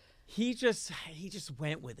 He just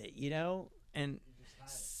went with it, And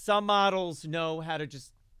some models know how to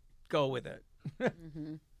just go with it.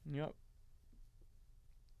 Yep.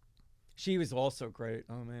 She was also great.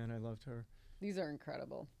 Oh man, I loved her. These are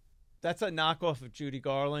incredible. That's a knockoff of Judy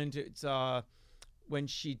Garland. It's when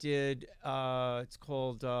she did. It's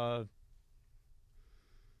called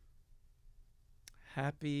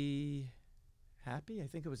Happy. Happy? I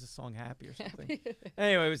think it was the song Happy or something.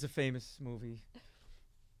 Anyway, it was a famous movie.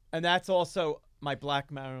 And that's also my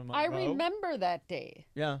Black Marilyn Monroe. I remember that day.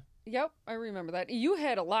 Yeah. Yep, I remember that. You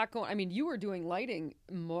had a lot going. I mean, you were doing lighting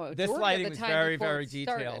more. This lighting was very, very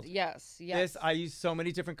detailed. Yes. This, I used so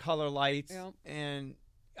many different color lights, and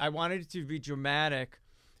I wanted it to be dramatic,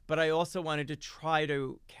 but I also wanted to try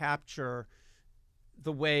to capture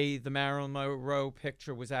the way the Marilyn Monroe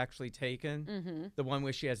picture was actually taken, the one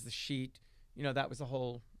where she has the sheet. You know, that was the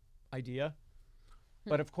whole idea.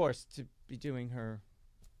 But of course, to be doing her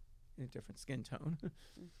in a different skin tone.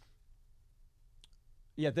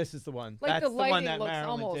 Yeah, this is the one. Like That's the the one lighting that looks Marilyn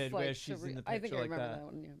almost did, like where she's in the picture I think I like remember that.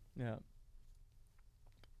 one. Yeah.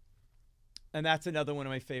 And that's another one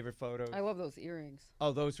of my favorite photos. I love those earrings.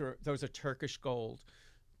 Oh, those are Turkish gold.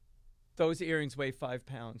 Those earrings weigh 5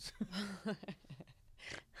 pounds.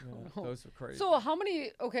 Those were crazy. So how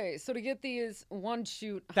many? Okay, so to get these one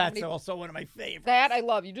shoot. That's also one of my favorites. That I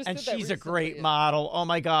love. You just and did that she's a recently. great model. Oh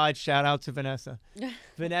my God! Shout out to Vanessa.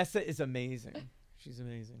 Vanessa is amazing. She's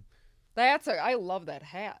amazing. I love that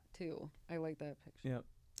hat too. I like that picture.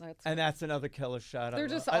 Yep. That's another killer shot. They're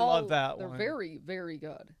just I love that they're one. They're very, very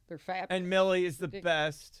good. They're fabulous. And Millie is the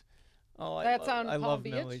best. Oh, I love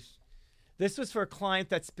Beach? Millie. This was for a client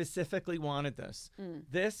that specifically wanted this.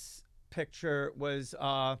 This picture was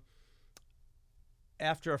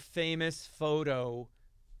after a famous photo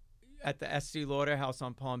at the Estee Lauder house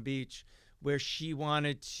on Palm Beach, where she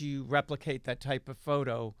wanted to replicate that type of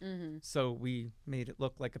photo. So we made it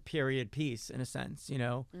look like a period piece in a sense, you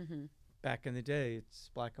know. Back in the day, it's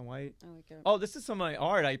black and white. I like it. Oh, this is some of my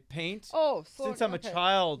art. I paint. Since I'm a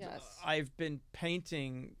child, I've been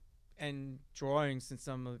painting and drawing since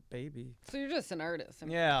I'm a baby. So you're just an artist. I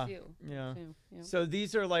mean, yeah. Yeah. So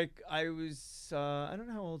these are like, I was, I don't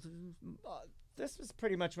know how old. This was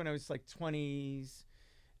pretty much when I was like 20s.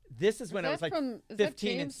 This is when I was like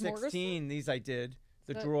 15 and 16. Morrison? These I did.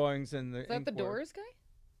 The drawings and the Is that the Doors guy?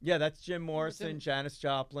 Yeah, that's Jim Morrison, Janis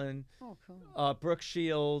Joplin. Oh, cool. Brooke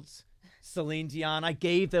Shields, Celine Dion. I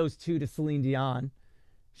gave those 2 to Celine Dion.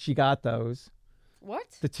 She got those.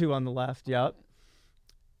 What? The 2 on the left, yep.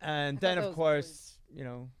 And then, of course, you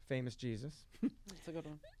know, Famous Jesus. That's a good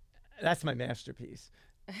one. That's my masterpiece.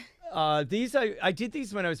 These I did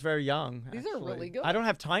these when I was very young. These are really good. I don't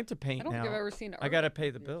have time to paint now. I don't think I've ever seen art. I got to pay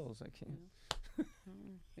the bills. I can't.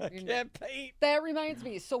 I can't paint. That reminds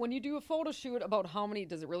me. So when you do a photo shoot, about how many,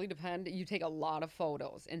 does it really depend? You take a lot of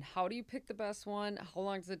photos. And how do you pick the best one? How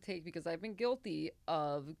long does it take? Because I've been guilty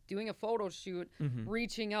of doing a photo shoot,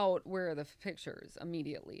 reaching out, where are the pictures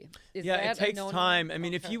immediately? It takes time. I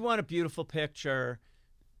mean, if you want a beautiful picture,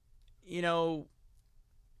 you know,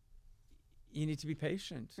 you need to be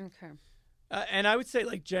patient. Okay. And I would say,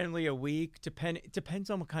 like, generally a week. Depends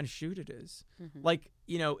on what kind of shoot it is. Like,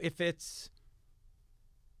 you know, if it's...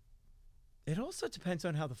 It also depends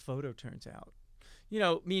on how the photo turns out. You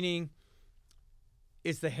know, meaning,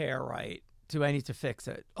 is the hair right? Do I need to fix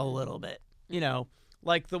it a little bit? You know,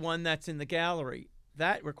 like the one that's in the gallery.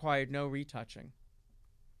 That required no retouching.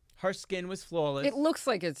 Her skin was flawless. It looks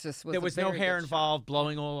like it's just... There was no hair involved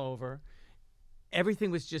blowing all over. Everything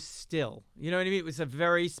was just still. You know what I mean? It was a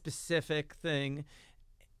very specific thing.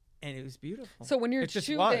 And it was beautiful. So when you're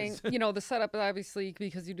shooting, you know, the setup, obviously,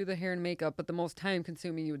 because you do the hair and makeup, but the most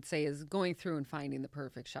time-consuming, you would say, is going through and finding the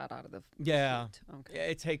perfect shot out of the shoot.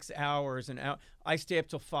 Okay. It takes hours and hours. I stay up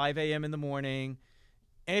till 5 a.m. in the morning.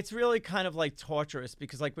 And it's really kind of like torturous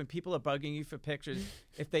because, like, when people are bugging you for pictures,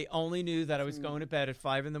 if they only knew that I was going to bed at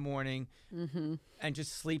 5 in the morning and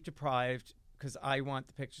just sleep deprived, because I want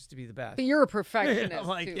the pictures to be the best. But you're a perfectionist, I'm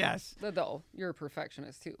like, too. Yes. Though, you're a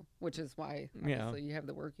perfectionist, too, which is why, obviously, you have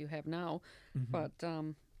the work you have now. But,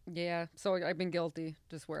 yeah, so I've been guilty.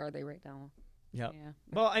 Just where are they right now? Yep. Yeah.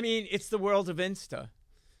 Well, I mean, it's the world of Insta.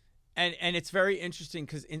 And it's very interesting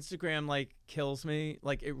because Instagram, like, kills me.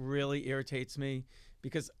 Like, it really irritates me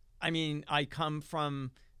because, I mean, I come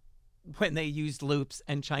from when they used loops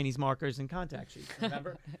and Chinese markers and contact sheets,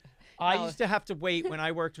 remember? I used to have to wait when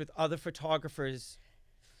I worked with other photographers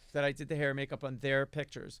that I did the hair and makeup on their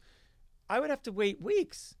pictures. I would have to wait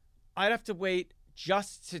weeks. I'd have to wait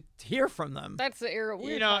just to hear from them. That's the era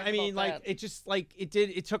we You know, I mean, like, it just, like,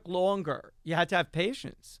 it took longer. You had to have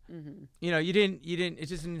patience. You know, it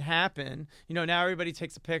just didn't happen. You know, now everybody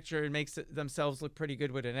takes a picture and makes themselves look pretty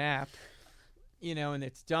good with an app, you know, and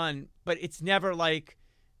it's done. But it's never like,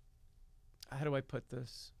 how do I put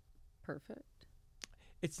this? Perfect.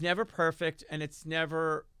 It's never perfect, and it's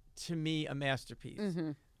never, to me, a masterpiece.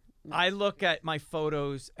 I look at my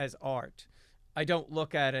photos as art. I don't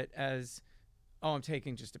look at it as, oh, I'm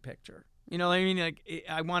taking just a picture. You know what I mean? Like,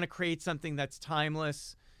 I want to create something that's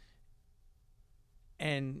timeless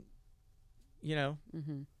And, you know,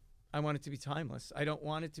 Mm-hmm. I want it to be timeless. I don't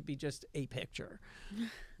want it to be just a picture.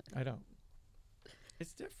 I don't.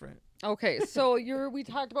 It's different. Okay, so we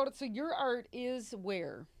talked about it. So your art is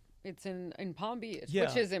where? It's in Palm Beach, Yeah.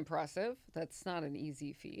 which is impressive. That's not an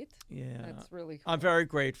easy feat. Yeah. That's really cool. I'm very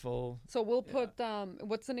grateful. So we'll put,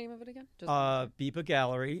 what's the name of it again? Biba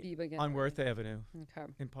Gallery Biba Gallery. on Worth Avenue Okay.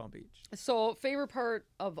 in Palm Beach. So favorite part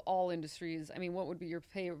of all industries, I mean, what would be your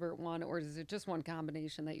favorite one, or is it just one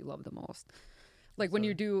combination that you love the most? Like when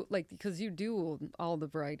you do, like, because you do all the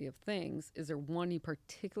variety of things, is there one you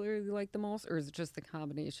particularly like the most, or is it just the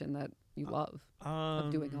combination that you love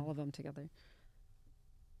of doing all of them together?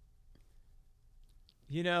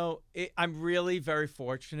 You know, I'm really very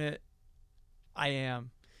fortunate. I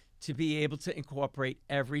am to be able to incorporate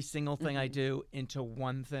every single thing I do into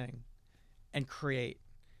one thing and create.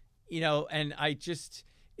 You know, and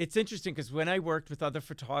it's interesting because when I worked with other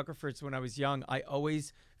photographers when I was young, I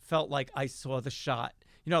always felt like I saw the shot.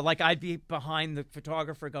 You know, like I'd be behind the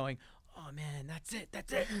photographer going, oh man, that's it.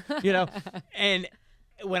 You know, and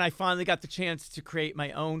when I finally got the chance to create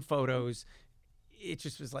my own photos, it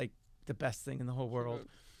just was like the best thing in the whole world.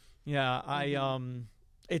 Yeah, I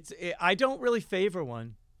don't really favor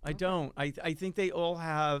one. I don't. I think they all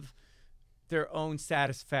have their own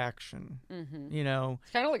satisfaction. You know,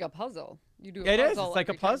 It's kind of like a puzzle. You do. It is. puzzle It's like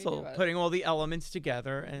a every time you do puzzle, it. putting all the elements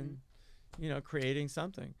together and you know, creating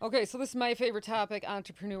something. Okay, so this is my favorite topic,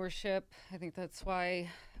 entrepreneurship. I think that's why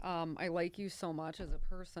I like you so much as a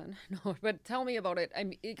person. No, but tell me about it. I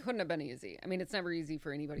mean, it couldn't have been easy. I mean, it's never easy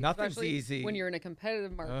for anybody. Nothing's especially easy. when you're in a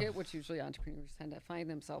competitive market, which usually entrepreneurs tend to find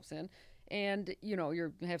themselves in. And, you know,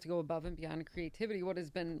 you have to go above and beyond creativity. What has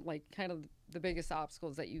been, like, kind of the biggest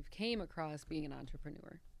obstacles that you've came across being an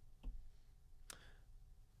entrepreneur?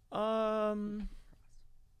 I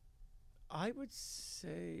would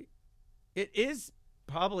say it is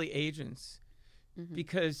probably agents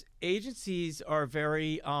because agencies are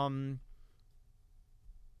very how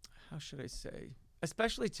should I say,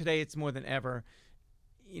 especially today, it's more than ever.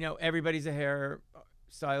 You know, everybody's a hair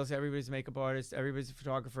stylist, everybody's a makeup artist, everybody's a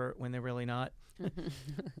photographer when they're really not.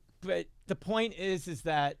 But the point is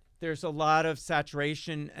that there's a lot of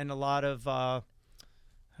saturation and a lot of what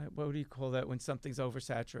do you call that when something's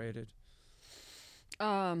oversaturated?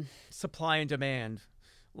 Supply and demand.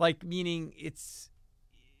 Like, meaning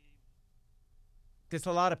there's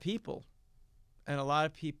a lot of people and a lot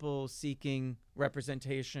of people seeking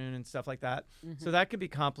representation and stuff like that. So that can be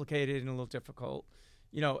complicated and a little difficult,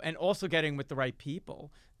 you know, and also getting with the right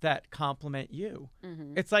people that complement you.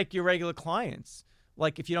 It's like your regular clients.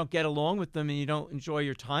 Like, if you don't get along with them and you don't enjoy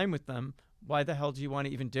your time with them, why the hell do you want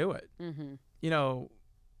to even do it? You know,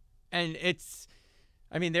 and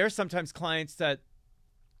I mean, there are sometimes clients that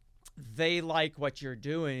they like what you're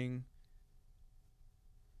doing,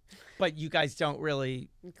 but you guys don't really,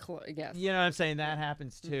 Yes. you know what I'm saying? That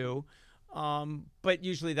happens too. But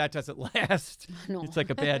usually that doesn't last. No. It's like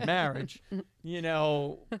a bad marriage, you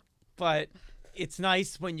know, but it's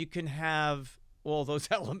nice when you can have all those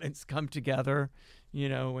elements come together, you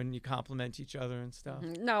know, when you complement each other and stuff.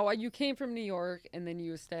 Now, you came from New York and then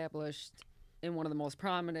you established in one of the most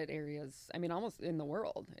prominent areas, I mean, almost in the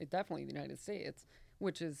world, definitely the United States,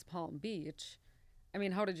 which is Palm Beach. I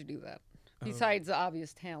mean, how did you do that? Besides the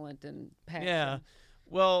obvious talent and passion. Yeah.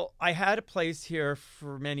 Well, I had a place here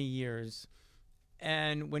for many years.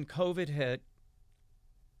 And when COVID hit,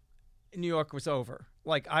 New York was over.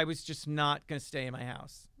 Like, I was just not going to stay in my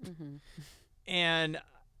house. And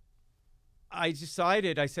I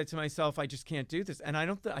decided, I said to myself, I just can't do this. And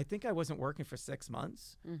I think I wasn't working for 6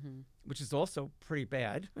 months, which is also pretty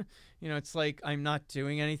bad. You know, it's like I'm not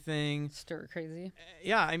doing anything. Stir crazy.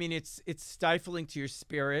 Yeah, I mean, it's stifling to your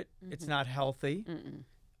spirit. It's not healthy.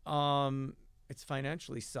 It's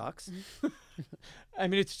financially sucks. I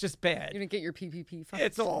mean, it's just bad. You didn't get your PPP funds.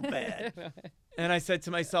 It's all bad. And I said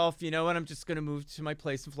to myself, you know what? I'm just going to move to my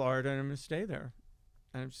place in Florida and I'm going to stay there.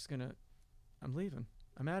 And I'm leaving.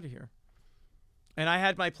 I'm out of here. And I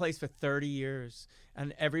had my place for 30 years.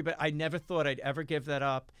 And I never thought I'd ever give that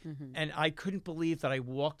up. And I couldn't believe that I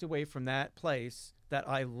walked away from that place that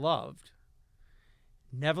I loved.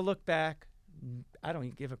 Never looked back. I don't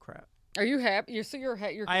even give a crap. Are you happy? You're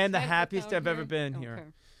I am the content happiest down I've ever here? been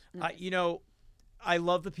here. Okay. You know, I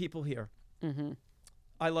love the people here.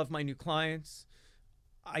 I love my new clients.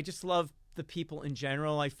 I just love the people in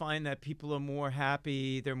general. I find that people are more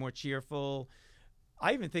happy. They're more cheerful.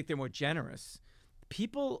 I even think they're more generous.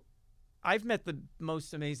 I've met the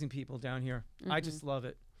most amazing people down here. I just love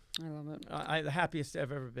it. I love it. I'm the happiest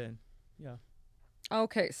I've ever been. Yeah.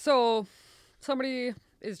 Okay, so somebody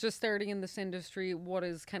is just starting in this industry, what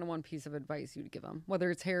is kind of one piece of advice you'd give them?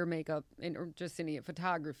 Whether it's hair, makeup, or just any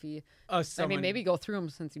photography. I mean, maybe go through them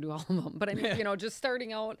since you do all of them. But I mean, just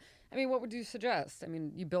starting out, I mean, what would you suggest? I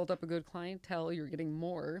mean, you build up a good clientele, you're getting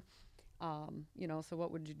more, so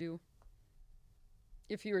what would you do?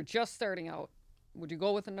 If you were just starting out, would you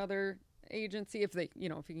go with another agency? If if you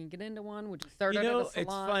can get into one, would you start out at a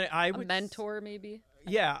salon? It's funny. A mentor, maybe?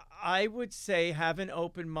 Yeah, I would say have an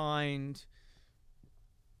open mind.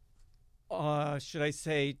 Should I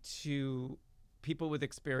say to people with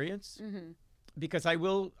experience? Mm-hmm. Because I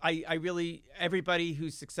really, everybody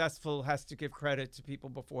who's successful has to give credit to people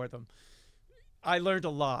before them. I learned a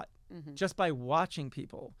lot just by watching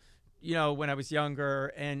people, when I was younger,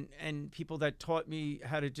 and people that taught me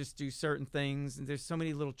how to just do certain things. And there's so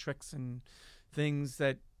many little tricks and things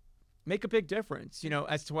that make a big difference,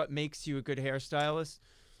 as to what makes you a good hairstylist.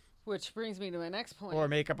 Which brings me to my next point. Or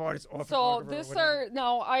makeup artist. Or so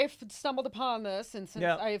I've stumbled upon this, and since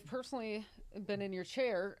I've personally been in your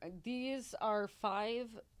chair, these are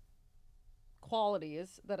 5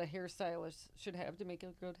 qualities that a hairstylist should have to make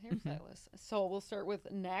a good hairstylist. So we'll start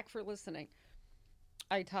with knack for listening.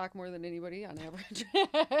 I talk more than anybody on average.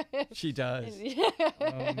 She does.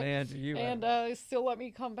 Oh, man, do you. And still let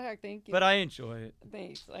me come back. Thank you. But I enjoy it.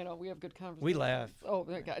 Thanks. I know. We have good conversations. We laugh. Oh,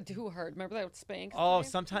 my God. Too hard. Remember that with Spanx? Oh,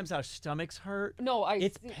 sometimes our stomachs hurt. No,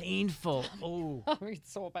 it's painful. Oh. I mean,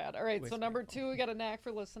 it's so bad. All right. So number 2, we got a knack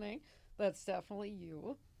for listening. That's definitely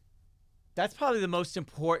you. That's probably the most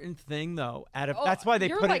important thing, though. That's why they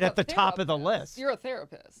put it at the top of the list. You're a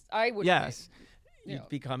therapist. I would. Yes. You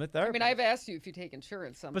become a therapist. I mean, I've asked you if you take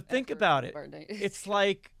insurance. But think about it. It's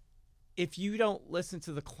like if you don't listen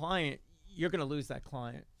to the client, you're going to lose that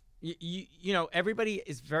client. Everybody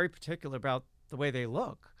is very particular about the way they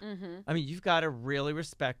look. Mm-hmm. I mean, you've got to really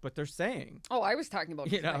respect what they're saying. Oh, I was talking about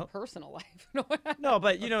my personal life. No,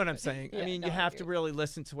 but you know what I'm saying. I mean, you have to really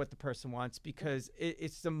listen to what the person wants because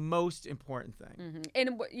it's the most important thing. Mm-hmm.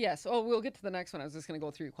 And yes, we'll get to the next one. I was just going to go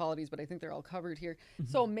through your qualities, but I think they're all covered here. Mm-hmm.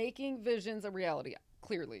 So making visions a reality.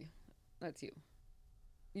 Clearly, that's you.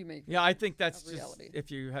 You make I think that's just reality. If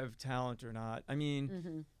you have talent or not. I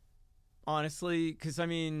mean, honestly, because I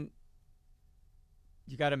mean,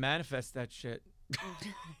 you got to manifest that shit.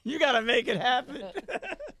 You got to make it happen.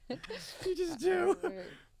 You just do.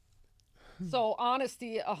 So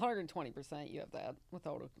honesty, 120%. You have that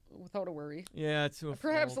without a worry. Yeah, it's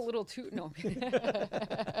perhaps a little too. No.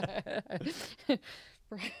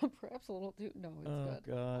 Perhaps a little too. No, it's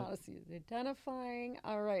good. God. Honesty, identifying.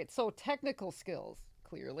 All right. So technical skills.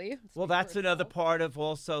 Clearly. Well, that's another part of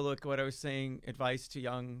also look what I was saying. Advice to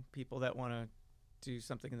young people that want to do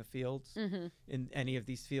something in the fields, in any of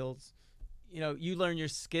these fields. You learn your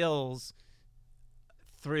skills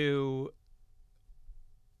through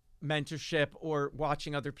mentorship or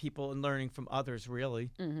watching other people and learning from others,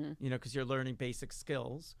 really, because you're learning basic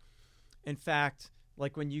skills. In fact,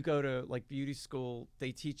 like when you go to like beauty school,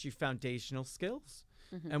 they teach you foundational skills.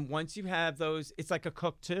 Mm-hmm. And once you have those, it's like a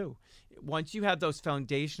cook too. Once you have those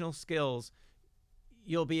foundational skills,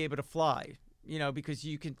 you'll be able to fly, because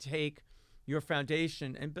you can take your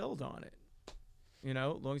foundation and build on it. As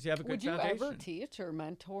long as you have a good foundation. Would you ever teach or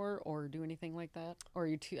mentor or do anything like that? Or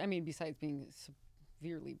besides being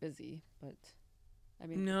severely busy, but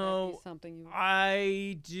no, would that be something you...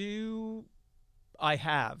 I do. I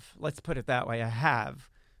have. Let's put it that way. I have,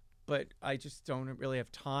 but I just don't really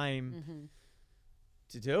have time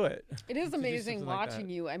to do it. It is amazing watching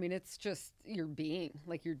you. I mean, it's just your being.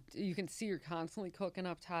 Like you can see you're constantly cooking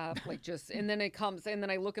up top, like just, and then it comes, and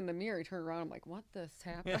then I look in the mirror, I turn around, I'm like, what this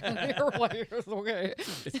happened? Okay.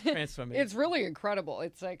 It's transformation. It's really incredible.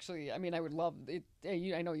 It's actually, I would love it.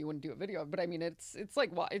 I know you wouldn't do a video, but it's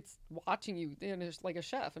like it's watching you, and it's like a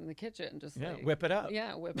chef in the kitchen, just whip it up.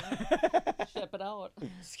 Yeah, whip it up, ship it out.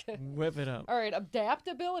 Whip it up. All right,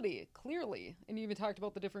 adaptability, clearly, and you even talked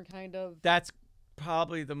about the different kind of. That's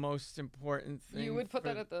probably the most important thing. You would put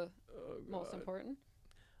that at the most important?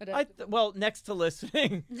 Well, next to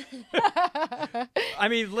listening.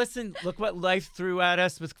 Listen, look what life threw at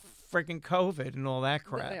us with freaking COVID and all that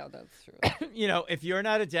crap. Yeah, that's true. If you're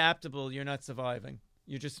not adaptable, you're not surviving.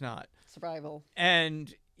 You're just not. Survival.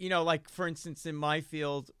 And, like, for instance, in my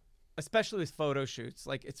field, especially with photo shoots,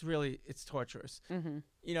 like, it's torturous. Mm-hmm.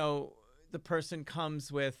 The person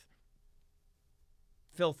comes with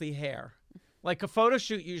filthy hair. Like a photo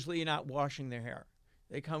shoot, usually you're not washing their hair.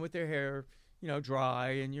 They come with their hair, dry,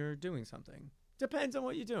 and you're doing something. Depends on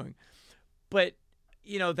what you're doing. But,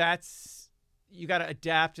 you got to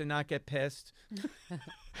adapt and not get pissed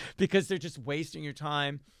because they're just wasting your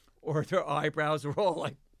time, or their eyebrows are all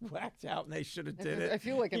like whacked out and they should have did I it.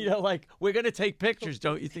 feel like You know, like, we're going to take pictures.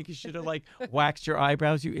 Don't you think you should have, like, waxed your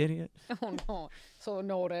eyebrows, you idiot? Oh, no. So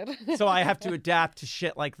noted. So I have to adapt to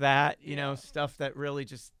shit like that, you know, stuff that really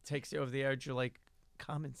just takes you over the edge. You're like,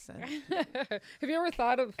 common sense. Have you ever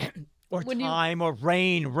thought of Or when time or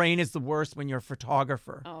rain. Rain is the worst when you're a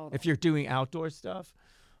photographer. Oh, if you're doing outdoor stuff.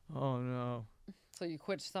 Oh, no. So you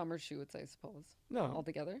quit summer shoots, I suppose. No.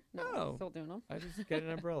 Altogether? No. Still doing them? I just get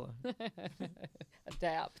an umbrella.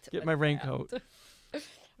 Adapt. Get my raincoat.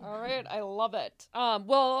 All right. I love it.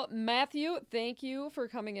 Well, Matthew, thank you for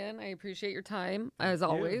coming in. I appreciate your time, as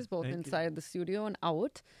always, both inside the studio and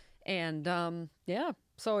out. And, yeah.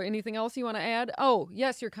 So anything else you want to add? Oh,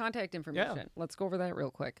 yes, your contact information. Yeah. Let's go over that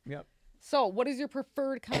real quick. Yep. So what is your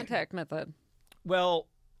preferred contact method? Well,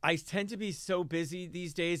 I tend to be so busy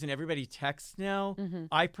these days and everybody texts now.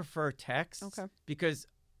 I prefer texts because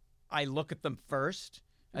I look at them first,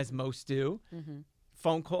 as most do.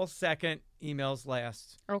 Phone calls second, emails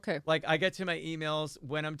last. Okay. Like, I get to my emails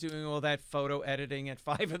when I'm doing all that photo editing at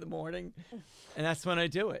 5 in the morning, and that's when I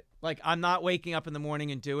do it. Like, I'm not waking up in the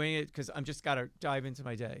morning and doing it because I'm just got to dive into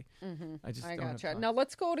my day. I just don't have gotcha. time. Now,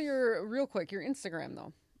 let's go to your Instagram,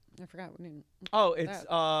 though. I forgot what name. Oh, it's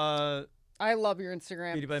I love your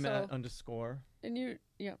Instagram. Beauty by Matt _ And you,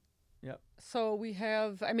 yeah. Yep. So we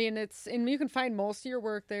have, I mean, and you can find most of your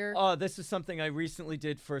work there. Oh, this is something I recently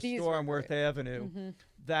did for a store on Worth Avenue.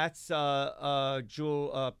 That's pearl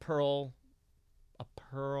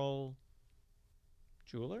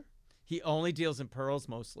jeweler. He only deals in pearls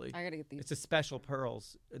mostly. I gotta get these. It's a special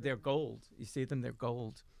pearls. They're gold. You see them? They're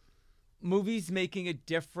gold.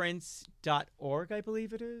 Moviesmakingadiffrence.org, I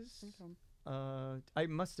believe it is. Okay. I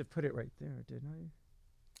must have put it right there, didn't I?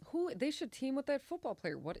 They should team with that football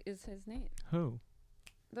player. What is his name? Who?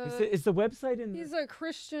 Is the website in? He's a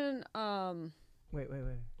Christian. Wait.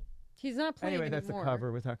 He's not playing anyway, anymore. That's the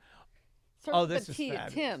cover with her. This is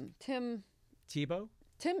fabulous. Tim Tebow.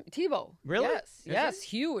 Really? Yes,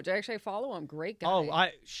 huge. Actually, I follow him. Great guy. Oh,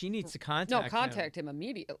 she needs to contact him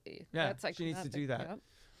immediately. Yeah, she needs to do that.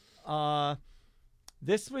 Yep.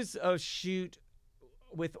 This was a shoot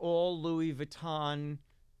with all Louis Vuitton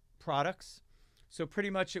products. So pretty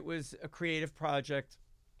much it was a creative project,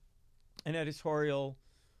 an editorial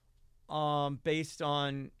based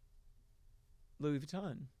on Louis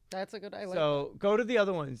Vuitton. That's a good idea. So go to the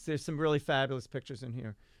other ones. There's some really fabulous pictures in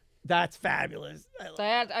here. That's fabulous.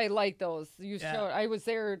 I like those. You showed. I was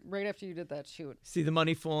there right after you did that shoot. See the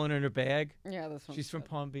money falling in her bag? Yeah, this one. She's from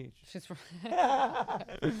Palm Beach. She's from.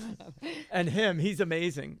 And he's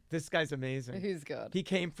amazing. This guy's amazing. He's good. He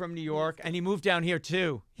came from New York and he moved down here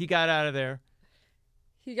too. He got out of there.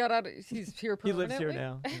 He got out. He's here permanently. He lives here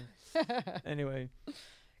now. Anyway.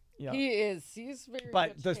 Yeah. He is. He's very.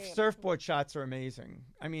 But the surfboard shots are amazing.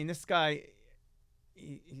 I mean, this guy,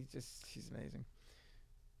 he's amazing.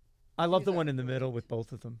 I love the one in the middle with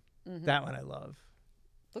both of them. That one I love.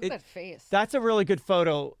 Look at that face. That's a really good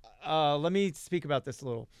photo. Let me speak about this a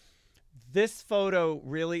little. This photo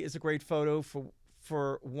really is a great photo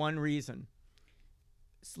for one reason.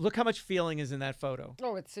 Look how much feeling is in that photo.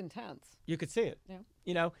 Oh, it's intense. You could see it. Yeah.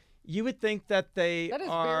 You know, you would think that that is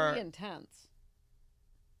very intense.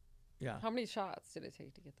 Yeah. How many shots did it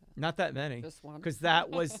take to get that? Not that many. Just one. Because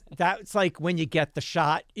that's like when you get the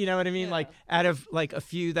shot. You know what I mean? Yeah. Like out of like a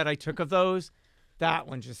few that I took of those, that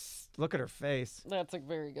one just look at her face. That's a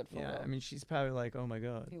very good photo. Yeah. I mean, she's probably like, oh my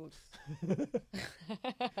God. He looks.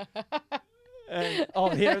 And,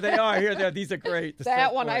 here they are. These are great.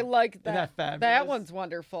 That one, I like that. Isn't that fabulous? That one's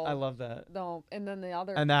wonderful. I love that. No, and then the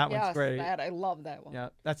other. And that one's great. I love that one. Yeah,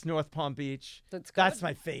 that's North Palm Beach. That's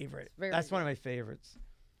my favorite. That's one of my favorites.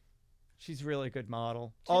 She's a really good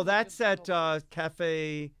model. That's at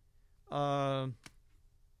Cafe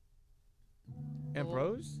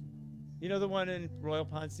Ambrose. You know the one in Royal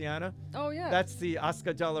Ponciana? Oh, yeah. That's the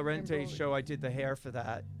Oscar de la Renta show. I did the hair for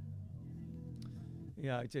that.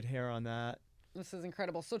 Yeah, I did hair on that. This is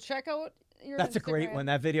incredible. So check out your That's Instagram. A great one.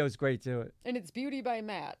 That video is great, too. And it's Beauty by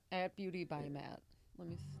Matt, at Beauty by Matt. Let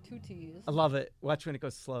me see. 2 T's. I love it. Watch when it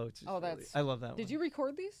goes slow. That's... I love that one. Did you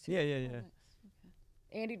record these too? Yeah. Oh, nice. Okay.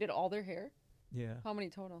 Andy did all their hair? Yeah. How many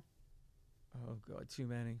total? Oh, God, too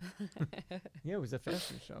many. Yeah, it was a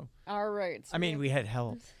fashion show. All right. So we had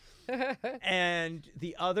help. And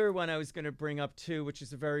the other one I was going to bring up, too, which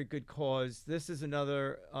is a very good cause. This is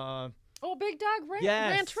another... Big Dog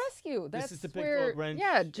Ranch Rescue. This is the Big Dog Ranch.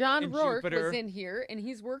 Yeah, John Rourke Jupiter. Was in here, and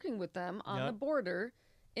he's working with them on the border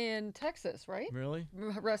in Texas, right? Really?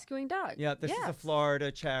 Rescuing dogs. Yeah, this is a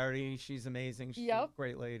Florida charity. She's amazing. She's a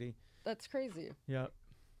great lady. That's crazy. Yep.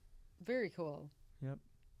 Very cool. Yep.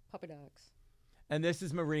 Puppy dogs. And this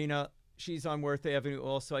is Marina. she's on Worth Avenue.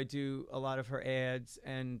 Also, I do a lot of her ads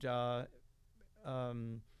and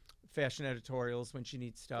fashion editorials when she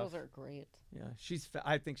needs stuff. Those are great. Yeah,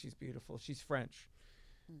 I think she's beautiful. She's French.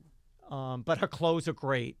 But her clothes are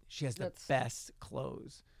great. She has the best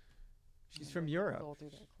clothes. She's from Europe. Don't do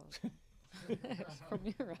that clothes. From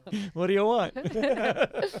Europe. What do you want?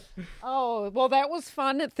 Oh, well, that was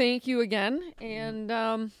fun. Thank you again. And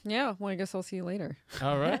well, I guess I'll see you later.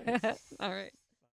 All right. All right.